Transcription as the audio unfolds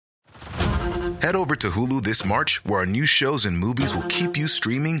Head over to Hulu this March, where our new shows and movies will keep you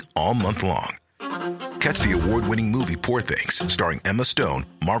streaming all month long. Catch the award-winning movie Poor Things, starring Emma Stone,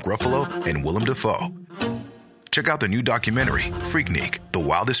 Mark Ruffalo, and Willem Dafoe. Check out the new documentary, Freaknik, The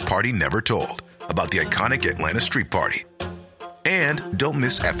Wildest Party Never Told, about the iconic Atlanta Street Party. And don't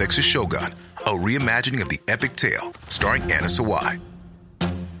miss FX's Shogun, a reimagining of the epic tale, starring Anna Sawai.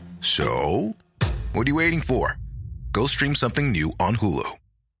 So, what are you waiting for? Go stream something new on Hulu.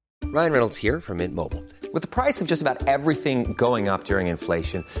 Ryan Reynolds here from Mint Mobile. With the price of just about everything going up during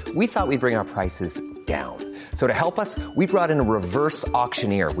inflation, we thought we'd bring our prices down. So to help us, we brought in a reverse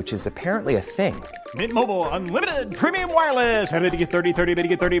auctioneer, which is apparently a thing. Mint Mobile Unlimited Premium Wireless. How to get 30, 30, bit to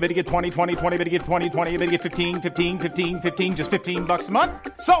get 30, bit to get 20, 20, 20, bit to get 20, 20, bit to get 15, 15, 15, 15, just $15 a month?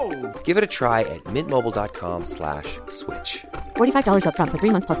 Sold! Give it a try at mintmobile.com/switch. $45 up front for 3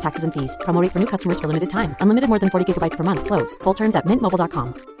 months plus taxes and fees. Promo rate for new customers for limited time. Unlimited more than 40 gigabytes per month. Slows full terms at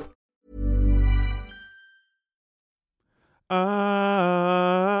mintmobile.com.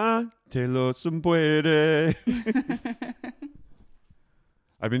 Te lo se puede.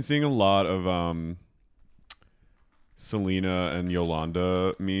 I've been seeing a lot of Selena and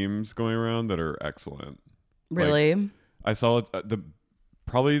Yolanda memes going around that are excellent. Really? Like, I saw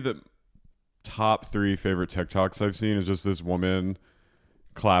probably the top 3 favorite TikToks I've seen is just this woman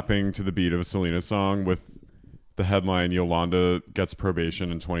clapping to the beat of a Selena song with the headline, Yolanda gets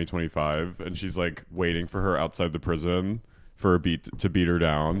probation in 2025, and she's like waiting for her outside the prison for a beat to beat her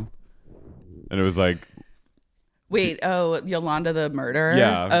down. And it was like, wait, Yolanda the murderer?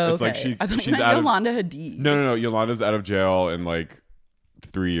 Yeah. Oh, it's okay. like she's out Yolanda Hadid. No. Yolanda's out of jail in like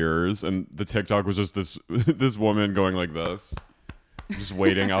 3 years, and the TikTok was just this this woman going like this, just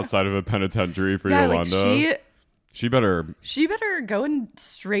waiting outside of a penitentiary for Yolanda. Like she better go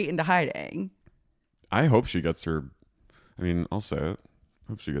straight into hiding. I hope she gets her. I mean, I'll say it.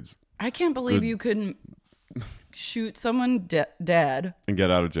 Hope she gets. I can't believe you couldn't shoot someone dead and get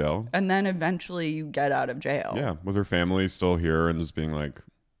out of jail, and then eventually you get out of jail. Yeah, with her family still here and just being like.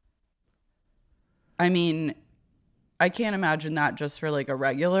 I mean, I can't imagine that just for like a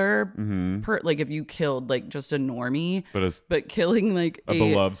regular, like if you killed like just a normie, but killing like a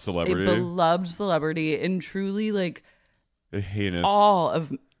beloved celebrity, and truly like a heinous all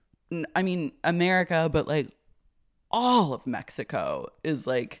of. I mean, America, but like all of Mexico is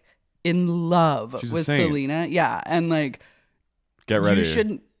like in love with Selena. Yeah. And like, get ready. You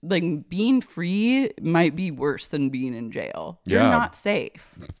shouldn't, like, being free might be worse than being in jail. You're not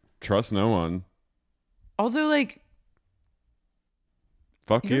safe. Trust no one. Also, like,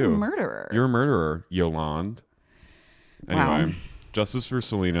 fuck you. You're a murderer. You're a murderer, Yolande. Anyway, wow. Justice for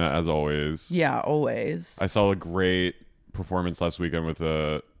Selena, as always. Yeah, always. I saw a great performance last weekend with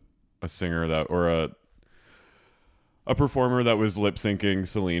a singer a performer that was lip syncing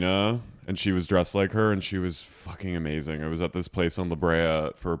Selena, and she was dressed like her, and she was fucking amazing. I was at this place on La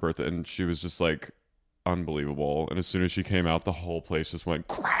Brea for her birthday, and she was just like unbelievable. And as soon as she came out, the whole place just went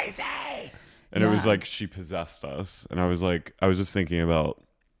crazy. And it was like she possessed us. And I was just thinking about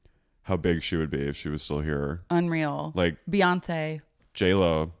how big she would be if she was still here. Unreal. Like Beyonce.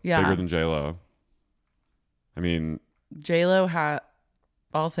 J-Lo. Yeah. Bigger than J-Lo. I mean, J-Lo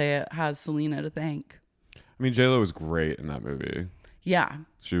I'll say it, has Selena to thank. I mean, J-Lo was great in that movie. Yeah.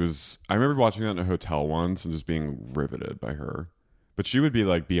 I remember watching that in a hotel once and just being riveted by her. But she would be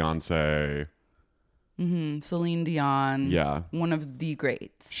like Beyonce. Celine Dion. Yeah. One of the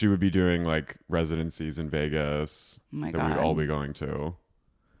greats. She would be doing like residencies in Vegas. Oh my that God. we'd all be going to.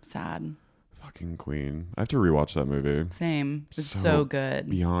 Sad. Fucking queen. I have to rewatch that movie. Same. It's so good.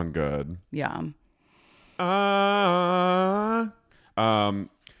 Beyond good. Yeah.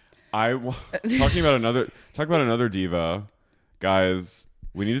 Talking about another diva, guys.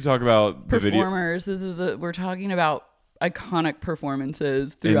 We need to talk about the performers. We're talking about iconic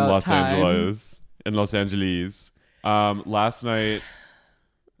performances throughout in Los Angeles. Last night,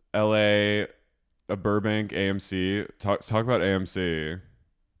 LA, a Burbank AMC. Talk about AMC.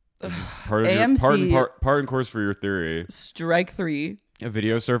 Part and course for your theory. Strike 3. A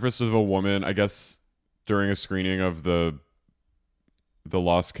video surfaced of a woman, I guess, during a screening of the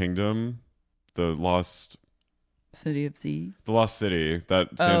Lost Kingdom, the Lost City of Z, the Lost City, that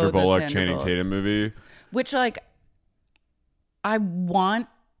Sandra Bullock, Channing Tatum movie. Which, like, I want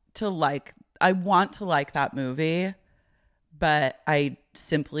to like that movie, but I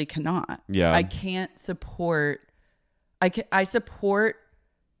simply cannot. Yeah, I can't support. I support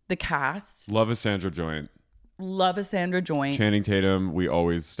the cast. Love a Sandra Joint. Channing Tatum, we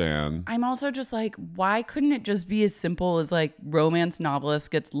always stand. I'm also just like, why couldn't it just be as simple as like romance novelist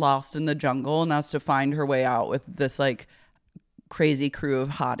gets lost in the jungle and has to find her way out with this like crazy crew of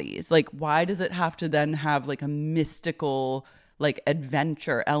hotties. Like, why does it have to then have like a mystical, like,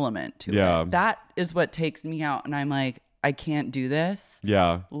 adventure element to it? That is what takes me out. And I'm like, I can't do this.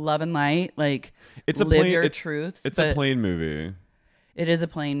 Yeah. Love and light. Like, live your truths. It's a plain movie. It is a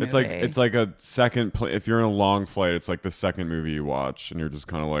plain movie. It's like a second if you're in a long flight, it's like the second movie you watch, and you're just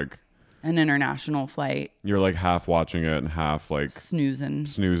kind of like an international flight. You're like half watching it and half like snoozing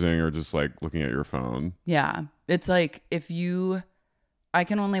or just like looking at your phone. Yeah. It's like I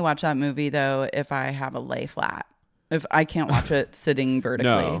can only watch that movie though if I have a lay flat. If I can't watch it sitting vertically.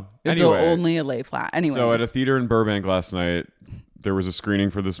 No. It's only a lay flat. Anyway. So at a theater in Burbank last night, there was a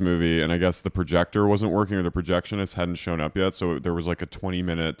screening for this movie, and I guess the projector wasn't working or the projectionist hadn't shown up yet. So there was like a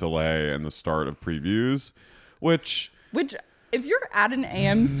 20-minute delay in the start of previews, which if you're at an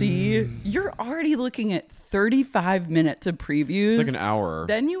AMC, you're already looking at 35 minutes of previews. It's like an hour.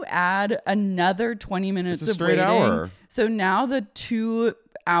 Then you add another 20 minutes of waiting. It's a straight hour. So now the 2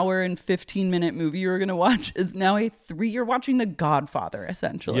 hour and 15-minute movie you're going to watch is now you're watching The Godfather,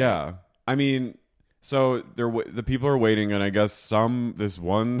 essentially. Yeah. I mean, so the people are waiting, and I guess this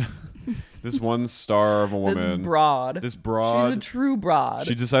one star of a woman. This broad. She's a true broad.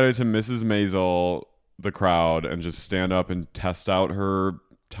 She decided to Mrs. Maisel the crowd and just stand up and test out her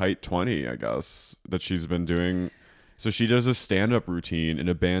tight 20, I guess, that she's been doing. So she does a stand-up routine in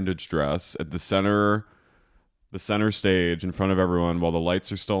a bandage dress at the center stage in front of everyone while the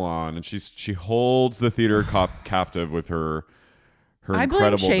lights are still on, and she holds the theater captive with her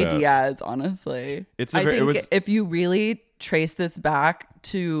incredible Shay bit. Diaz, honestly. If you really trace this back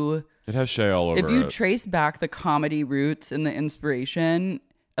to... It has Shay all over it. If you trace back the comedy roots and the inspiration,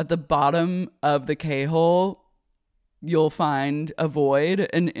 at the bottom of the K-hole, you'll find a void,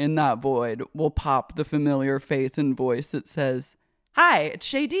 and in that void will pop the familiar face and voice that says, "Hi, it's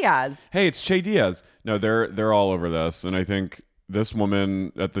Shay Diaz." Hey, it's Shay Diaz. No, they're all over this, and I think this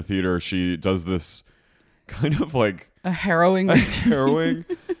woman at the theater, she does this kind of like a harrowing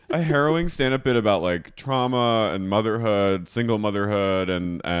stand-up bit about like trauma and motherhood, single motherhood,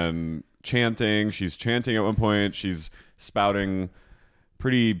 and chanting. She's chanting at one point. She's spouting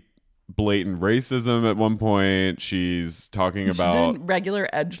pretty blatant racism at one point. She's talking about... She's a regular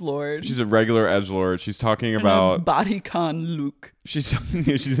edgelord. She's talking about... a bodycon look. She's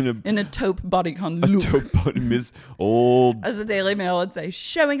in a taupe bodycon look. A taupe body, Miss Old... As the Daily Mail would say,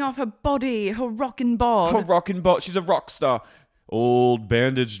 showing off her body, her rockin' bod. Her rockin' bod. She's a rock star. Old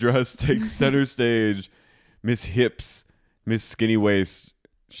bandage dress takes center stage. Miss Hips, Miss Skinny Waist.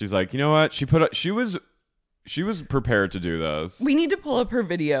 She's like, you know what? She was prepared to do this. We need to pull up her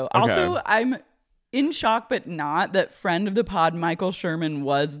video. Okay. Also, I'm in shock, but not, that friend of the pod, Michael Sherman,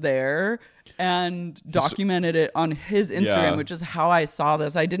 was there and documented it on his Instagram, which is how I saw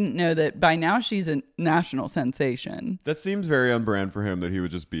this. I didn't know that by now she's a national sensation. That seems very on brand for him, that he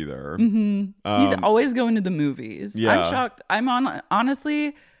would just be there. Mm-hmm. He's always going to the movies. Yeah. I'm shocked.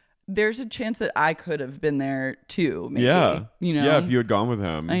 Honestly, there's a chance that I could have been there too. Maybe, yeah. You know? Yeah, if you had gone with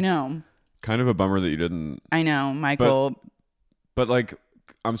him. I know. Kind of a bummer that you didn't. I know, Michael. But like,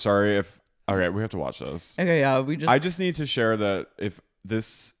 I'm sorry okay, we have to watch this. Okay, yeah, I just need to share that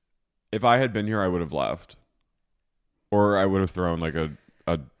if I had been here, I would have left, or I would have thrown like a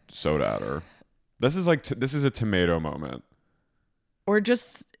soda at her. This is like this is a tomato moment, or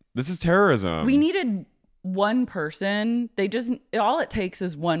just this is terrorism. We needed one person. All it takes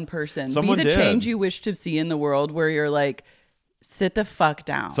is one person. Someone be the did. Change you wish to see in the world, where you're like, sit the fuck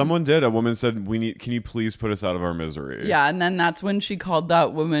down. Someone did. A woman said, can you please put us out of our misery? Yeah, and then that's when she called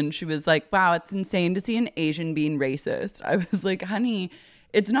that woman. She was like, wow, it's insane to see an Asian being racist. I was like, honey,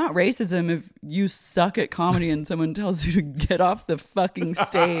 it's not racism if you suck at comedy and someone tells you to get off the fucking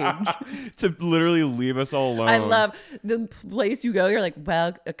stage. To literally leave us all alone. I love the place you go. You're like,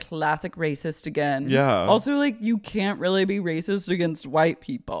 well, a classic racist again. Yeah. Also, like, you can't really be racist against white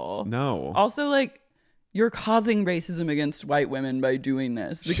people. No. Also, like, you're causing racism against white women by doing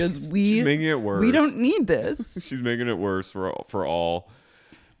this, because she's making it worse. We don't need this. She's making it worse for all.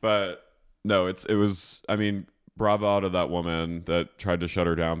 But no, it was, I mean, bravo to that woman that tried to shut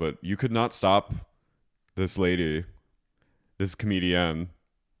her down, but you could not stop this lady, this comedian.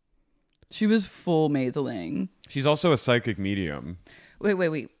 She was full maiseling. She's also a psychic medium.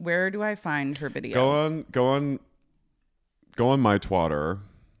 Wait. Where do I find her video? Go on my Twitter.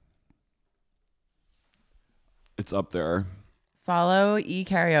 It's up there. Follow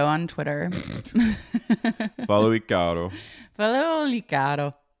Icario on Twitter. Follow Icaro. Follow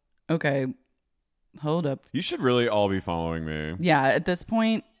Icaro. Okay. Hold up. You should really all be following me. Yeah, at this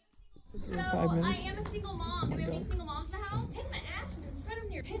point. So, I am a single mom. Do we have any single moms in the house? Take my ashes and spread them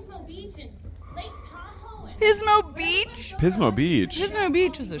near Pismo Beach and Lake Tahoe and Pismo Beach? Pismo Beach. Pismo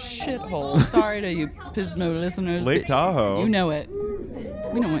Beach is a shithole. Sorry to you Pismo listeners. Lake Tahoe. You know it.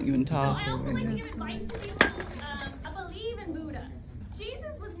 We don't want you in I Tahoe. also like to give advice to people. I believe in Buddha.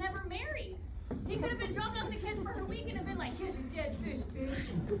 Jesus was never married. He could have been dropping off the kids for her weekend and been like, here's your dead fish,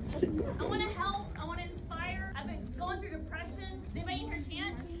 bitch. I want to help. I want to inspire. I've been going through depression. Does anybody hear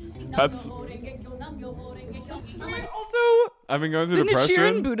chant? That's- Also, I've been going the through depression.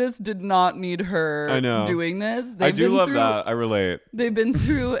 Nichiren Buddhists did not need her I know. doing this. I They've do been love through- that. I relate. They've been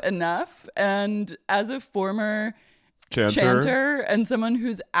through enough. And as a former chanter and someone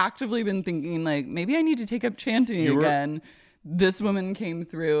who's actively been thinking, like, maybe I need to take up chanting You were- again, this woman came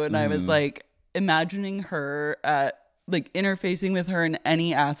through and I was like imagining her at like interfacing with her in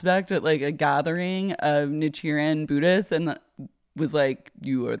any aspect at like a gathering of Nichiren Buddhists and was like,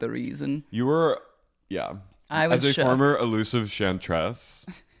 you are the reason. You were, yeah. I was As a shook. former elusive chantress,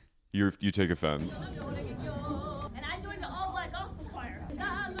 you take offense. And I joined the all-black gospel choir.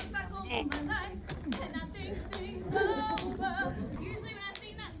 I look back over my life and I think things over. Usually when I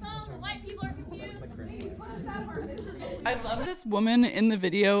sing that song, the white people are confused. I love this woman in the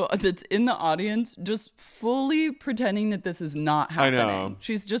video that's in the audience just fully pretending that this is not I happening. know.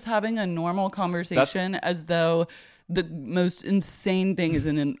 She's just having a normal conversation as though the most insane thing is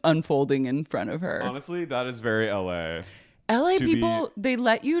unfolding in front of her. Honestly, that is very LA. LA to people, they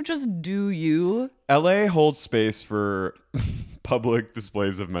let you just do you. LA holds space for public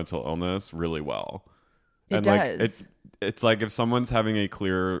displays of mental illness really well. It Like, does. it's like if someone's having a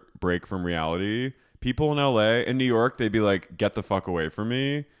clear break from reality, people in LA, in New York, they'd be like, get the fuck away from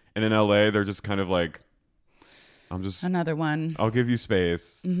me. And in LA, they're just kind of like, Another one. I'll give you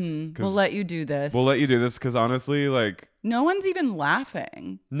space. We'll let you do this. We'll let you do this because honestly, like, No one's even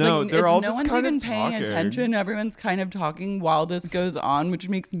laughing. No, they're all just no one's kind of even paying talking. attention. Everyone's kind of talking while this goes on, which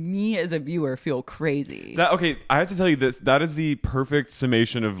makes me as a viewer feel crazy. okay, I have to tell you this. That is the perfect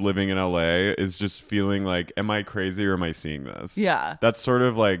summation of living in LA is just feeling like, am I crazy or am I seeing this? Yeah. That's sort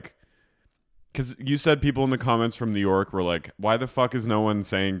of like, because you said people in the comments from New York were like, why the fuck is no one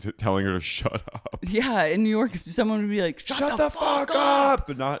telling her to shut up? Yeah, in New York, if someone would be like, shut the fuck up.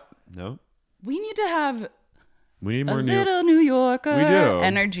 But not, no. We need to have We need a more little New Yorker We do.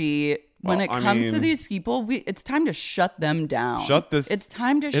 energy. When Well, it I comes to mean- these people, it's time to shut them down. It's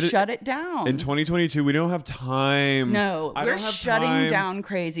time to shut it down. In 2022, we don't have time. No, I we're don't have shutting time. down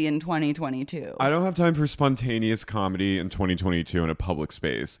crazy in 2022. I don't have time for spontaneous comedy in 2022 in a public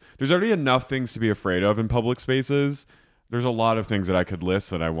space. There's already enough things to be afraid of in public spaces. There's a lot of things that I could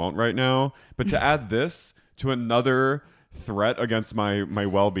list that I won't right now. But to add this to another threat against my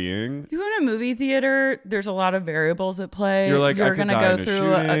well-being, You go to a movie theater, there's a lot of variables at play. You're like, I You're could gonna die go in a through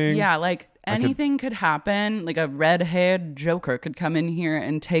shooting. like anything could happen. Like a red-haired Joker could come in here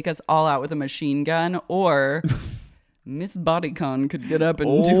and take us all out with a machine gun, or Miss Bodycon could get up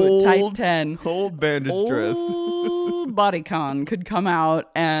and do a tight 10. old bandage dress, Old Bodycon could come out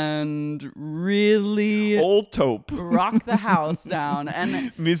and really old taupe. rock the house down,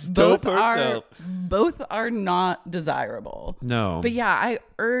 and Miss both Taupe are herself. both are not desirable. No. But yeah, I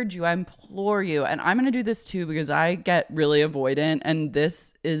urge you, I implore you, and I'm gonna do this too because I get really avoidant, and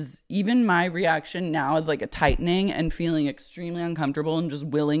this is even my reaction now is like a tightening and feeling extremely uncomfortable and just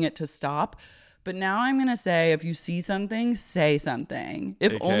willing it to stop. But now I'm gonna say, if you see something, say something.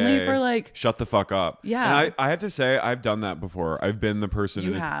 If only AKA, for like, shut the fuck up. Yeah. And I have to say, I've done that before. I've been the person.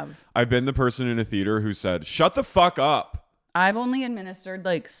 You have. I've been the person in a theater who said, "Shut the fuck up." I've only administered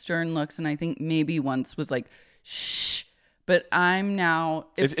like stern looks, and I think maybe once was like, shh. But I'm now.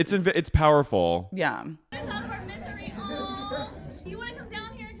 It's powerful. Yeah. It's not for misery. Oh, you want to come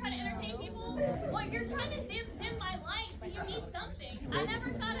down here and try to entertain people? Well, you're trying to dim my light, so you need something. I never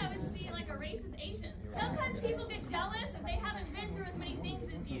thought I would see like a racist Asian. Sometimes people get jealous if they haven't been through as many things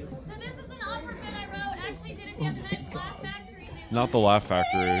as you. So this is an opera bit I wrote. I actually did it the other night at Laugh Factory. Not the Laugh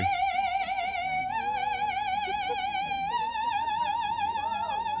Factory.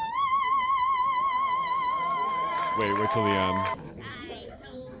 Wait till the end. I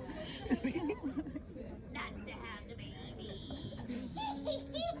told you not to have the baby. Thank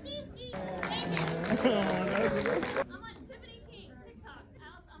you. I'm on Tiffany King TikTok.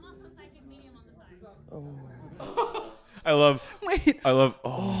 I'm also a psychic medium on the side. I love. Wait.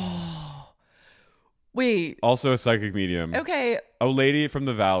 Wait. Also a psychic medium. Okay. A lady from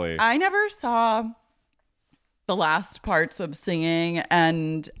the valley. I never saw the last parts of singing,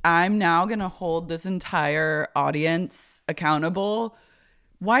 and I'm now going to hold this entire audience accountable.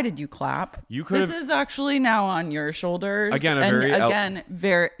 Why did you clap? You could This have- is actually now on your shoulders. Again, a and very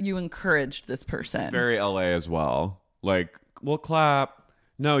very you encouraged this person. Very LA as well. Like, we'll clap.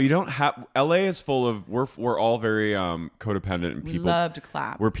 No, you don't have. LA is full of. We're all very codependent and We people. love to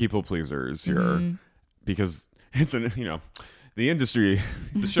clap. We're people pleasers here because it's an the industry,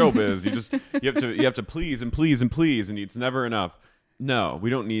 the showbiz. You have to please and please and please, and it's never enough. No, we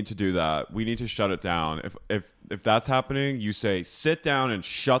don't need to do that. We need to shut it down. If that's happening, you say sit down and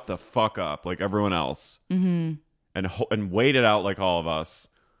shut the fuck up like everyone else, and wait it out like all of us.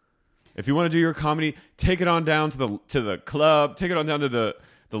 If you want to do your comedy, take it on down to the club, take it on down to the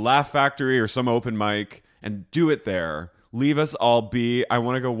Laugh Factory or some open mic, and do it there. Leave us all be. I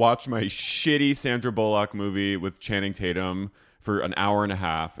want to go watch my shitty Sandra Bullock movie with Channing Tatum for an hour and a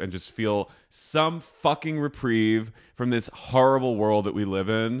half and just feel some fucking reprieve from this horrible world that we live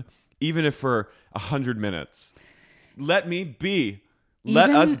in, even if for 100 minutes. Let me be. Let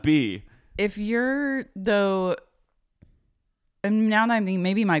us be. If you're, though, and now that I'm thinking,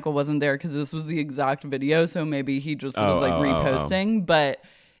 maybe Michael wasn't there because this was the exact video, so maybe he just was reposting. But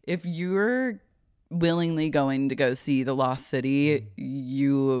if you're willingly going to go see The Lost City,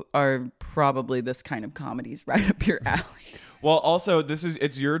 you are probably this kind of comedy's right up your alley. Well, also,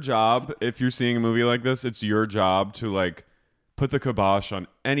 it's your job. If you're seeing a movie like this, it's your job to like put the kibosh on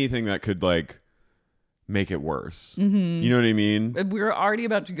anything that could like make it worse. You know what I mean? We're already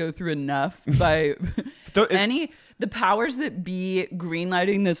about to go through enough by the powers that be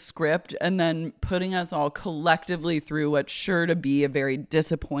greenlighting this script and then putting us all collectively through what's sure to be a very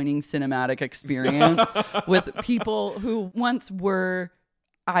disappointing cinematic experience with people who once were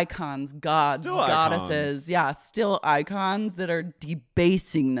icons, gods, still goddesses. Icons. Yeah, still icons that are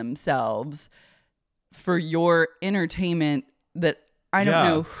debasing themselves for your entertainment that I don't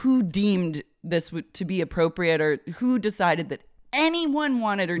know who deemed this to be appropriate or who decided that anyone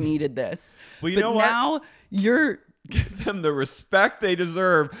wanted or needed this. Well, you know what? Now you're... Give them the respect they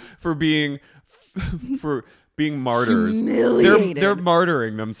deserve for being martyrs. Humiliated. They're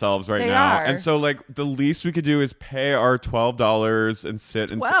martyring themselves right They now. are. And so like the least we could do is pay our $12 and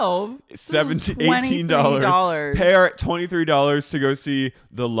sit and $17, $18. Pay our $23 to go see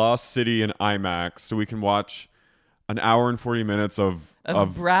The Lost City in IMAX so we can watch an hour and 40 minutes of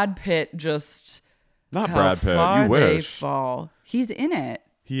Brad Pitt just not how Brad Pitt. far You they wish. fall. He's in it.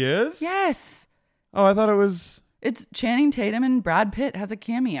 He is? Yes. Oh, I thought it was. It's Channing Tatum and Brad Pitt has a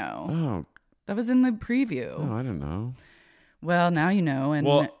cameo. Oh, That was in the preview. I don't know. Well, now you know, and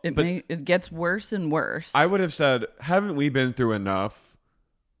Well, it gets worse and worse. I would have said, haven't we been through enough?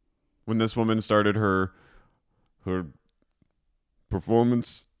 When this woman started her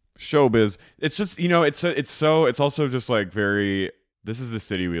performance showbiz, it's just it's also just like very. This is the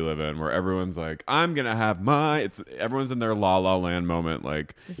city we live in, where everyone's like, I'm gonna have everyone's in their La La Land moment,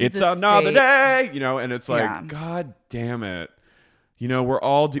 like it's another day, and it's like, God damn it. We're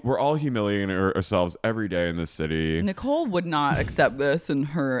all humiliating ourselves every day in this city. Nicole would not accept this in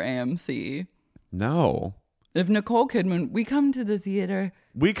her AMC. No. If Nicole Kidman, we come to the theater.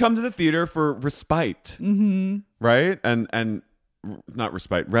 We come to the theater for respite, right? And not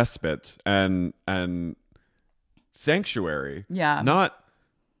respite and sanctuary. Yeah. Not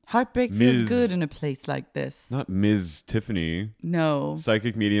heartbreak feels good in a place like this. Not Ms. Tiffany. No.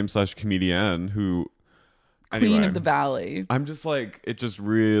 Psychic medium / comedian who. Queen of the Valley. I'm just like, it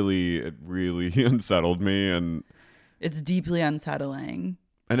really unsettled me, and it's deeply unsettling.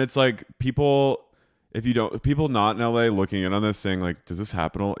 And it's like people not in LA looking in on this saying like, does this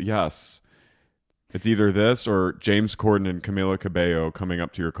happen? Yes. It's either this or James Corden and Camila Cabello coming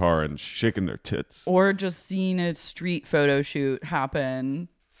up to your car and shaking their tits. Or just seeing a street photo shoot happen.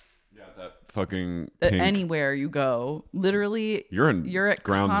 Yeah, that fucking anywhere you go. Literally, you're at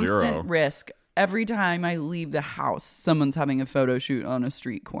ground constant zero. risk. Every time I leave the house, someone's having a photo shoot on a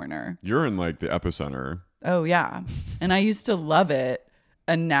street corner. You're in like the epicenter. Oh, yeah. And I used to love it.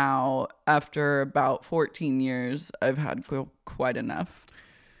 And now, after about 14 years, I've had quite enough.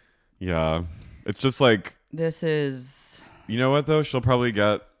 Yeah. It's just like... This is... You know what, though? She'll probably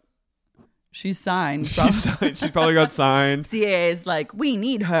get... She's signed. She's probably got signed. CA is like, we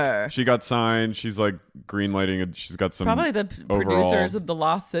need her. She got signed. She's like greenlighting it. She's got some... Probably the producers of The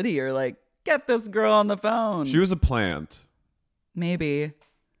Lost City are like, get this girl on the phone. She was a plant. Maybe.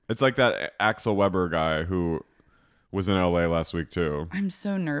 It's like that Axel Weber guy who was in LA last week too. I'm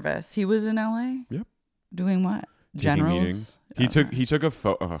so nervous. He was in LA? Yep. Doing what? Taking Generals? meetings. He took a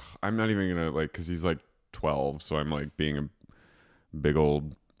photo. I'm not even gonna like, because he's like 12, so I'm like being a big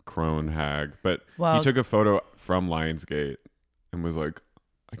old crone hag. But he took a photo from Lionsgate and was like,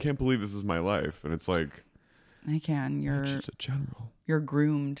 I can't believe this is my life. And it's like, I can. You're just a general. You're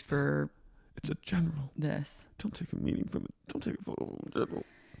groomed for... It's a general. This. Don't take a meeting from it. Don't take a photo from a general.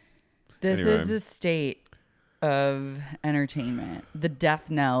 This Anyway. is the state of entertainment, the death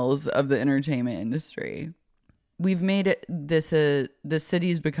knells of the entertainment industry. We've made it the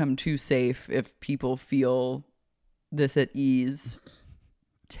city's become too safe if people feel this at ease,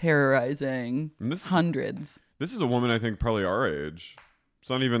 terrorizing hundreds. This is a woman I think probably our age. It's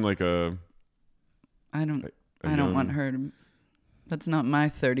not even like a. I don't want her to. That's not my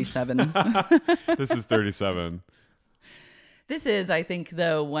 37. This is 37. This is, I think,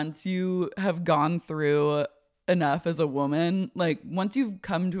 though, once you have gone through enough as a woman, like once you've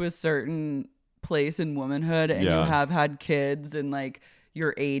come to a certain place in womanhood and you have had kids and like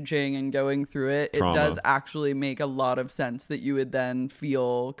you're aging and going through it, Trauma. It does actually make a lot of sense that you would then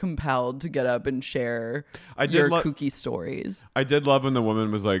feel compelled to get up and share your kooky stories. I did love when the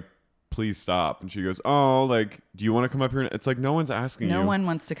woman was like, please stop. And she goes, oh, like, do you want to come up here? It's like, no one's asking you. No one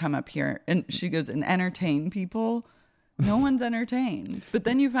wants to come up here. And she goes, and entertain people? No one's entertained. But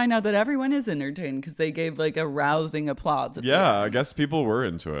then you find out that everyone is entertained because they gave like a rousing applause. Yeah, I guess people were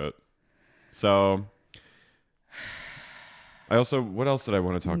into it. So I also, what else did I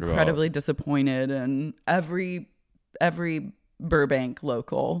want to talk about? Incredibly disappointed in every Burbank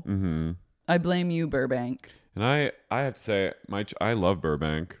local. Mm-hmm. I blame you, Burbank. And I have to say, I love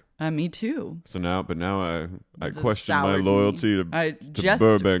Burbank. Me too. So now I question my loyalty to just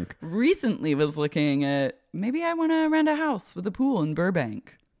Burbank. Recently was looking at maybe I want to rent a house with a pool in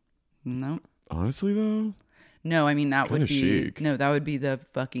Burbank. No. Honestly though? No, I mean that Kinda would be chic. No, that would be the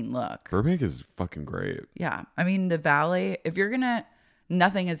fucking look. Burbank is fucking great. Yeah. I mean the Valley, if you're gonna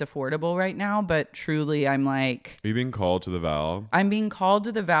nothing is affordable right now, but truly I'm like Are you being called to the Val? I'm being called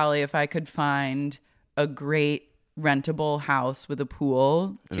to the Valley if I could find a great rentable house with a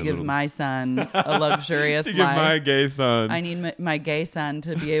pool to give my son a luxurious to life. give my gay son. I need my gay son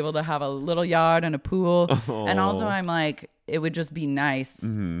to be able to have a little yard and a pool. And also I'm like, it would just be nice.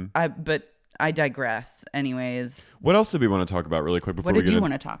 Mm-hmm. But I digress. Anyways. What else did we want to talk about really quick before what we did get you into,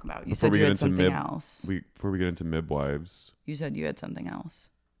 want to talk about? You said you had something else. Before we get into midwives. You said you had something else.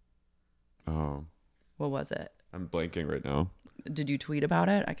 Oh. What was it? I'm blanking right now. Did you tweet about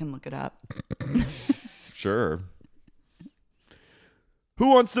it? I can look it up. Sure. Who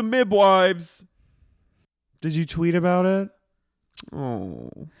wants some midwives? Did you tweet about it?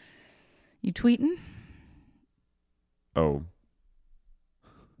 Oh. You tweeting? Oh.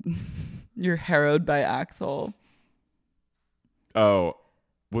 You're harrowed by Axel. Oh.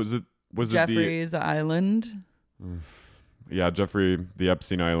 Was it Jeffrey's Island? Yeah, Jeffrey, the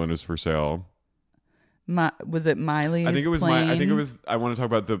Epstein Island is for sale. Was it Miley's I think it was plane? I want to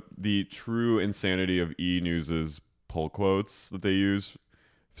talk about the true insanity of E! News's pull quotes that they use,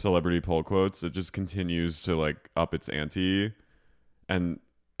 celebrity pull quotes. It just continues to like up its ante, and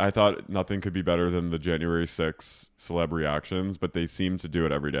I thought nothing could be better than the January 6th celeb reactions, but they seem to do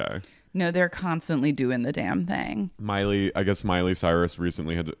it every day. No, they're constantly doing the damn thing. I guess Miley Cyrus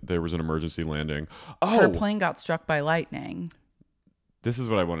recently there was an emergency landing. Oh, her plane got struck by lightning. This is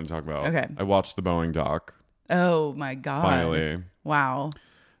what I wanted to talk about. Okay. I watched the Boeing doc. Oh my God. Finally. Wow.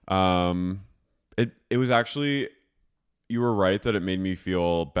 It was actually, you were right that it made me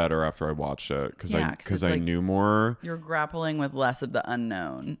feel better after I watched it because I like knew more. You're grappling with less of the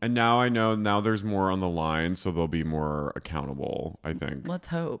unknown. And now I know, now there's more on the line, so they'll be more accountable, I think. Let's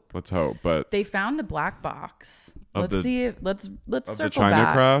hope. But they found the black box. Let's circle the China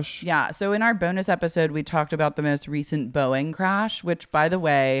back. crash? Yeah. So in our bonus episode, we talked about the most recent Boeing crash, which, by the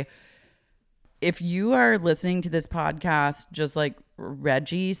way, if you are listening to this podcast just like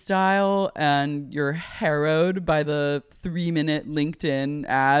Reggie style and you're harrowed by the 3-minute LinkedIn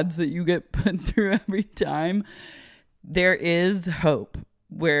ads that you get put through every time, there is hope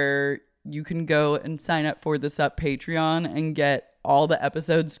where you can go and sign up for this up Patreon and get all the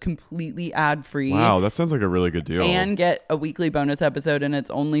episodes completely ad-free. Wow, that sounds like a really good deal. And get a weekly bonus episode, and it's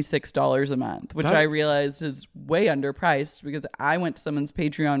only $6 a month, which I realized is way underpriced because I went to someone's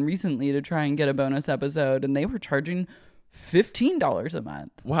Patreon recently to try and get a bonus episode, and they were charging $15 a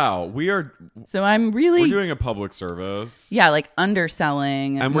month. Wow, So I'm really... We're doing a public service. Yeah, like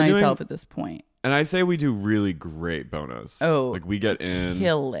underselling and myself at this point. And I say we do really great bonus. Oh, like we get in.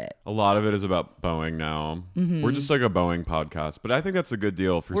 Kill it. A lot of it is about Boeing now. Mm-hmm. We're just like a Boeing podcast, but I think that's a good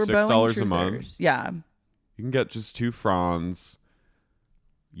deal for We're $6 a month. Yeah, you can get just two fronds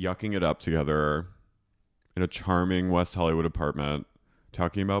yucking it up together in a charming West Hollywood apartment,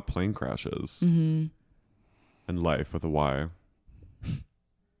 talking about plane crashes and life with a Y.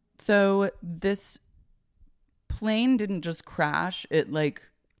 So this plane didn't just crash; it like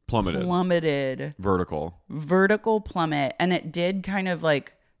plummeted. Vertical Vertical plummet, and it did kind of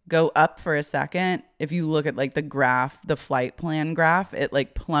like go up for a second. If you look at like the graph, the flight plan graph, it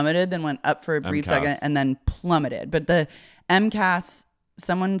like plummeted, then went up for a brief second and then plummeted. But the MCAS,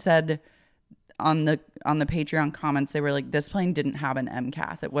 someone said on the Patreon comments, they were like, this plane didn't have an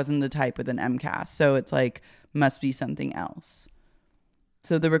MCAS. It wasn't the type with an MCAS. So it's like, must be something else.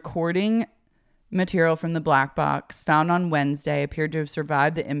 So the recording material from the black box found on Wednesday appeared to have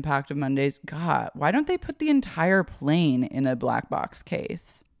survived the impact of Monday's. God, why don't they put the entire plane in a black box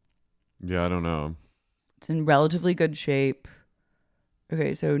case? Yeah, I don't know. It's in relatively good shape.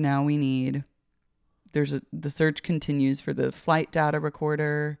 Okay, so now we need... the search continues for the flight data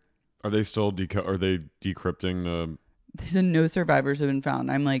recorder. Are they still are they decrypting the... They said no survivors have been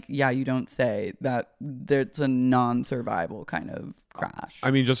found. I'm like, yeah, you don't say that. It's a non-survival kind of crash.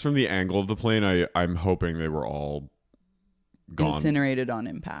 I mean, just from the angle of the plane, I'm hoping they were all gone. Incinerated on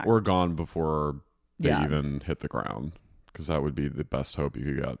impact. Or gone before they Yeah. even hit the ground. Because that would be the best hope you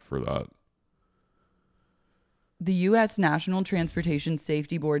could get for that. The U.S. National Transportation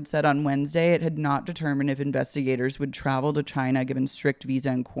Safety Board said on Wednesday it had not determined if investigators would travel to China given strict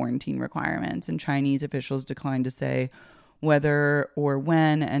visa and quarantine requirements, and Chinese officials declined to say whether or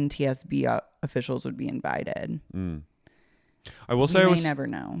when NTSB officials would be invited. I will say We may never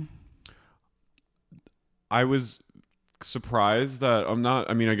know. I was surprised that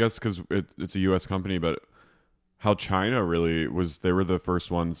I guess because it's a U.S. company, but how China really was, they were the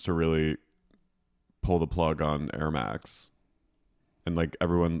first ones to really pull the plug on Air Max, and like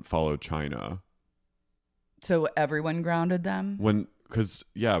everyone followed China. So everyone grounded them? Because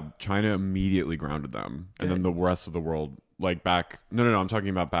China immediately grounded them. Good. And then the rest of the world, like back, no, I'm talking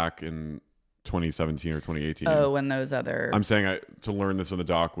about back in 2017 or 2018. Oh, when those other... I'm saying to learn this in the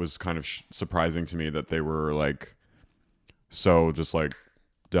doc was kind of surprising to me that they were like so just like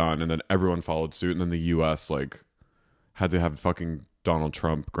done, and then everyone followed suit, and then the US like had to have fucking Donald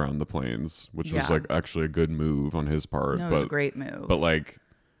Trump ground the planes, which was like actually a good move on his part. No, it was a great move.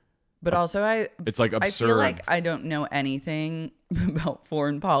 But also it's like absurd. I feel like I don't know anything about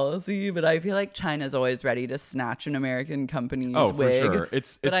foreign policy, but I feel like China's always ready to snatch an American company's wig. For sure.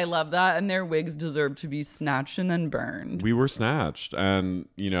 But I love that, and their wigs deserve to be snatched and then burned. We were snatched, and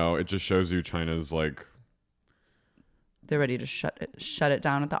it just shows you China's like they're ready to shut it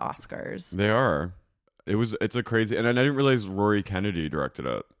down at the Oscars. They are. It's a crazy, and I didn't realize Rory Kennedy directed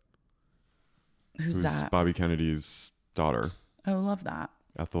it. Who's that? Bobby Kennedy's daughter. Oh, love that.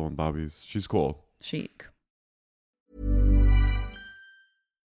 Ethel and Bobby's. She's cool. Chic.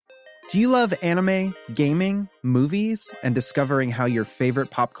 Do you love anime, gaming, movies, and discovering how your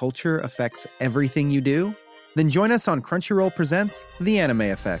favorite pop culture affects everything you do? Then join us on Crunchyroll Presents The Anime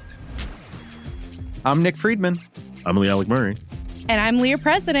Effect. I'm Nick Friedman. I'm Lee Alec Murray. And I'm Leah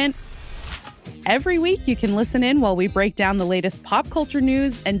President. Every week, you can listen in while we break down the latest pop culture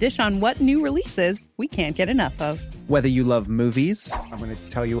news and dish on what new releases we can't get enough of. Whether you love movies, I'm going to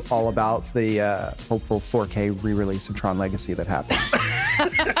tell you all about the hopeful 4K re-release of Tron Legacy that happens.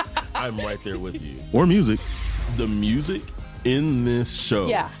 I'm right there with you. Or music. The music in this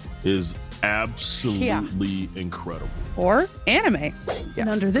show is absolutely incredible. Or anime. And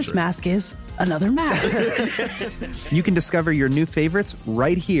under this mask is another mask. You can discover your new favorites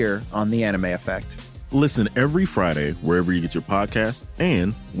right here on The Anime Effect. Listen every Friday wherever you get your podcasts,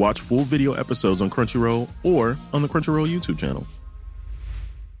 and watch full video episodes on Crunchyroll or on the Crunchyroll YouTube channel.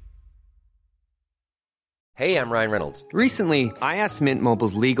 Hey, I'm Ryan Reynolds. Recently, I asked Mint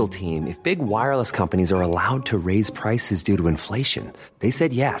Mobile's legal team if big wireless companies are allowed to raise prices due to inflation. They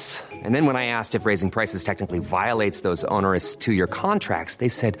said yes. And then when I asked if raising prices technically violates those onerous 2-year contracts, they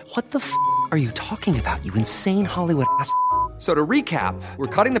said, "What the f*** are you talking about, you insane Hollywood ass?" So to recap, we're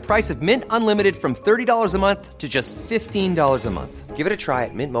cutting the price of Mint Unlimited from $30 a month to just $15 a month. Give it a try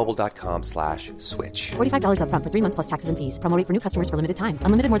at mintmobile.com/switch. $45 up front for 3 months plus taxes and fees. Promo rate for new customers for limited time.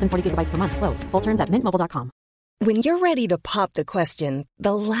 Unlimited more than 40 gigabytes per month. Slows full terms at mintmobile.com. When you're ready to pop the question,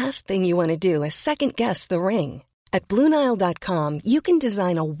 the last thing you want to do is second-guess the ring. At BlueNile.com, you can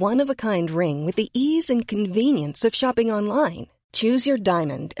design a one-of-a-kind ring with the ease and convenience of shopping online. Choose your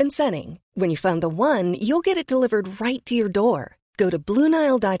diamond and setting. When you find the one, you'll get it delivered right to your door. Go to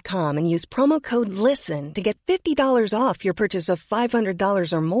BlueNile.com and use promo code LISTEN to get $50 off your purchase of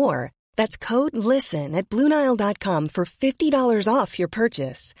 $500 or more. That's code LISTEN at BlueNile.com for $50 off your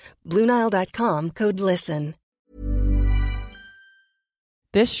purchase. BlueNile.com, code LISTEN.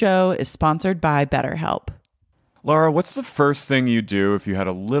 This show is sponsored by BetterHelp. Laura, what's the first thing you do if you had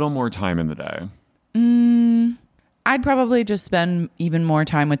a little more time in the day? I'd probably just spend even more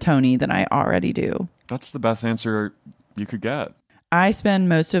time with Tony than I already do. That's the best answer you could get. I spend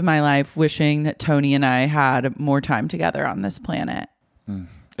most of my life wishing that Tony and I had more time together on this planet.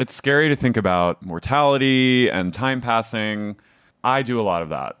 It's scary to think about mortality and time passing. I do a lot of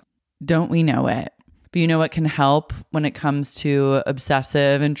that. Don't we know it? But you know what can help when it comes to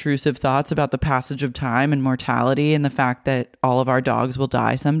obsessive, intrusive thoughts about the passage of time and mortality and the fact that all of our dogs will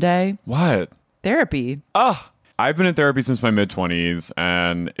die someday? What? Therapy. I've been in therapy since my mid-20s,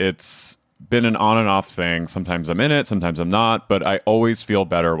 and it's been an on and off thing. Sometimes I'm in it, sometimes I'm not, but I always feel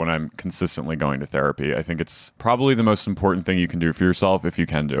better when I'm consistently going to therapy. I think it's probably the most important thing you can do for yourself if you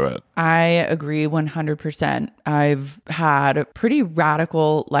can do it. I agree 100%. I've had pretty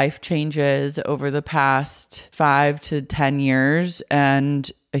radical life changes over the past 5 to 10 years,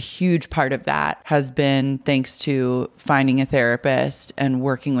 and a huge part of that has been thanks to finding a therapist and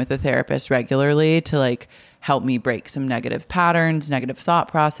working with a therapist regularly to like help me break some negative patterns, negative thought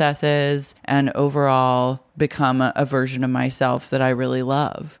processes, and overall become a version of myself that I really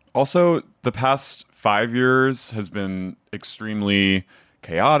love. Also, the past 5 years has been extremely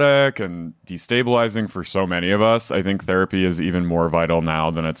chaotic and destabilizing for so many of us. I think therapy is even more vital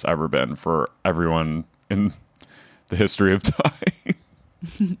now than it's ever been for everyone in the history of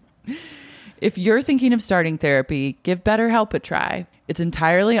time. If you're thinking of starting therapy, give BetterHelp a try. It's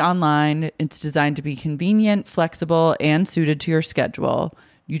entirely online. It's designed to be convenient, flexible, and suited to your schedule.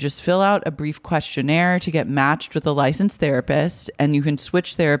 You just fill out a brief questionnaire to get matched with a licensed therapist, and you can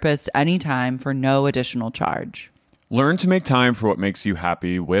switch therapists anytime for no additional charge. Learn to make time for what makes you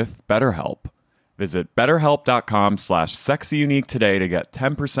happy with BetterHelp. Visit betterhelp.com/sexyunique today to get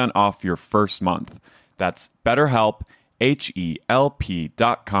 10% off your first month. That's BetterHelp,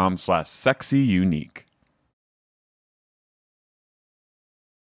 HELP.com/sexyunique.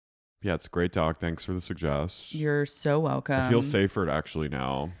 Yeah, it's a great doc. Thanks for the suggestion. You're so welcome. I feel safer actually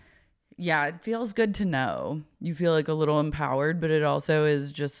now. Yeah, it feels good to know. You feel like a little empowered, but it also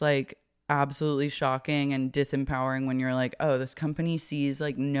is just like absolutely shocking and disempowering when you're like, oh, this company sees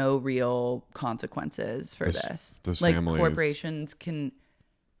like no real consequences for this. Like families. Corporations can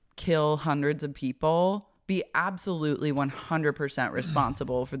kill hundreds of people, be absolutely 100%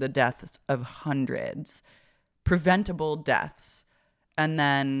 responsible for the deaths of hundreds, preventable deaths, and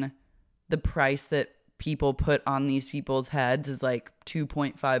then the price that people put on these people's heads is like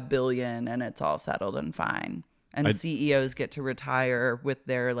 2.5 billion, and it's all settled and fine. And CEOs get to retire with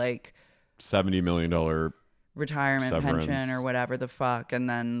their like $70 million retirement severance. pension or whatever the fuck, and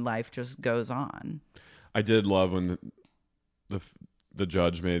then life just goes on. I did love when the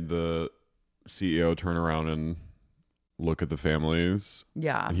judge made the CEO turn around and look at the families.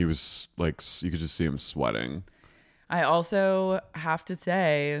 Yeah. And he was like, you could just see him sweating. I also have to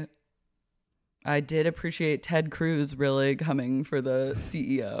say, I did appreciate Ted Cruz really coming for the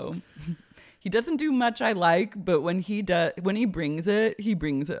CEO. He doesn't do much I like, but when he brings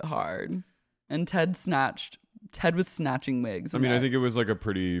it hard. And Ted was snatching wigs. I mean, I think it was like a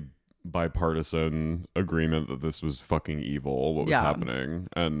pretty bipartisan agreement that this was fucking evil, what was happening.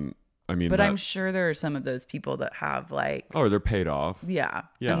 And I mean, but I'm sure there are some of those people that have like, oh, they're paid off. Yeah.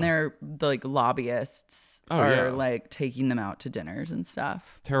 And they're like lobbyists like taking them out to dinners and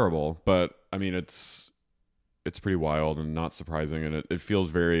stuff. Terrible. But I mean, it's pretty wild and not surprising. And it feels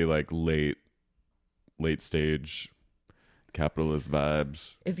very like late stage capitalist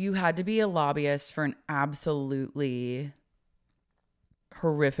vibes. If you had to be a lobbyist for an absolutely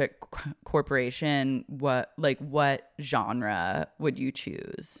horrific corporation, what genre would you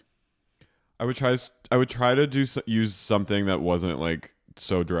choose? I would try to use something that wasn't like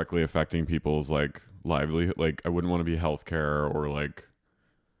so directly affecting people's like livelihood. Like I wouldn't want to be healthcare or like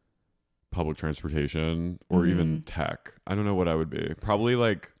public transportation or even tech. I don't know what I would be. Probably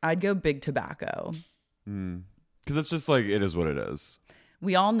like I'd go big tobacco. Because it's just like it is what it is.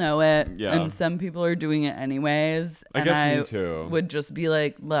 We all know it, yeah. And some people are doing it anyways. I guess me too. Would just be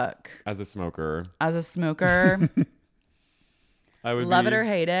like, look, as a smoker, I would love it or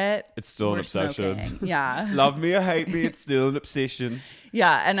hate it. It's still an obsession. Smoking. Yeah. Love me or hate me, it's still an obsession.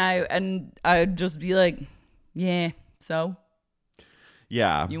 Yeah, and I'd just be like, yeah. So,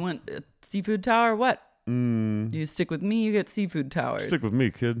 yeah. You want a seafood tower? Or what? You stick with me, you get seafood towers. Stick with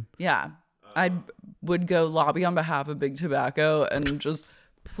me, kid. Yeah. I would go lobby on behalf of Big Tobacco and just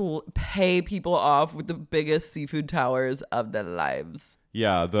pay people off with the biggest seafood towers of their lives.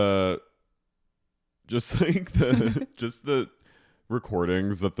 Yeah, the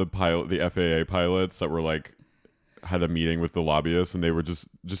recordings that the FAA pilots that were like had a meeting with the lobbyists, and they were just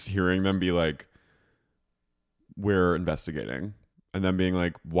hearing them be like, we're investigating, and then being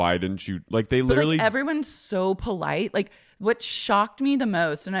like, why didn't you, like, they literally, like, everyone's so polite. Like, what shocked me the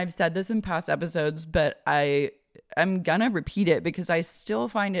most, and I've said this in past episodes, but I'm gonna repeat it because I still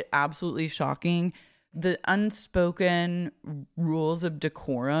find it absolutely shocking. the unspoken rules of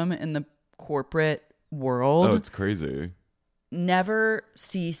decorum in the corporate world. Oh, it's crazy. Never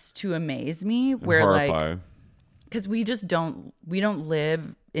cease to amaze me. And where horrify. like, because we don't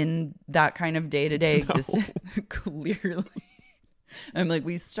live in that kind of day-to-day existence. Clearly. I'm like,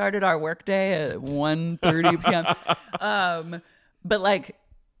 we started our workday at 1:30 p.m. But like,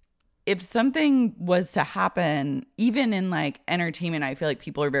 if something was to happen, even in like entertainment, I feel like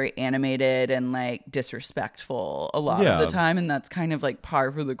people are very animated and like disrespectful a lot of the time. And that's kind of like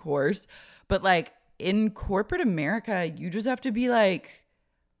par for the course. But like in corporate America, you just have to be like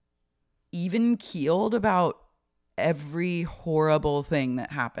even keeled about every horrible thing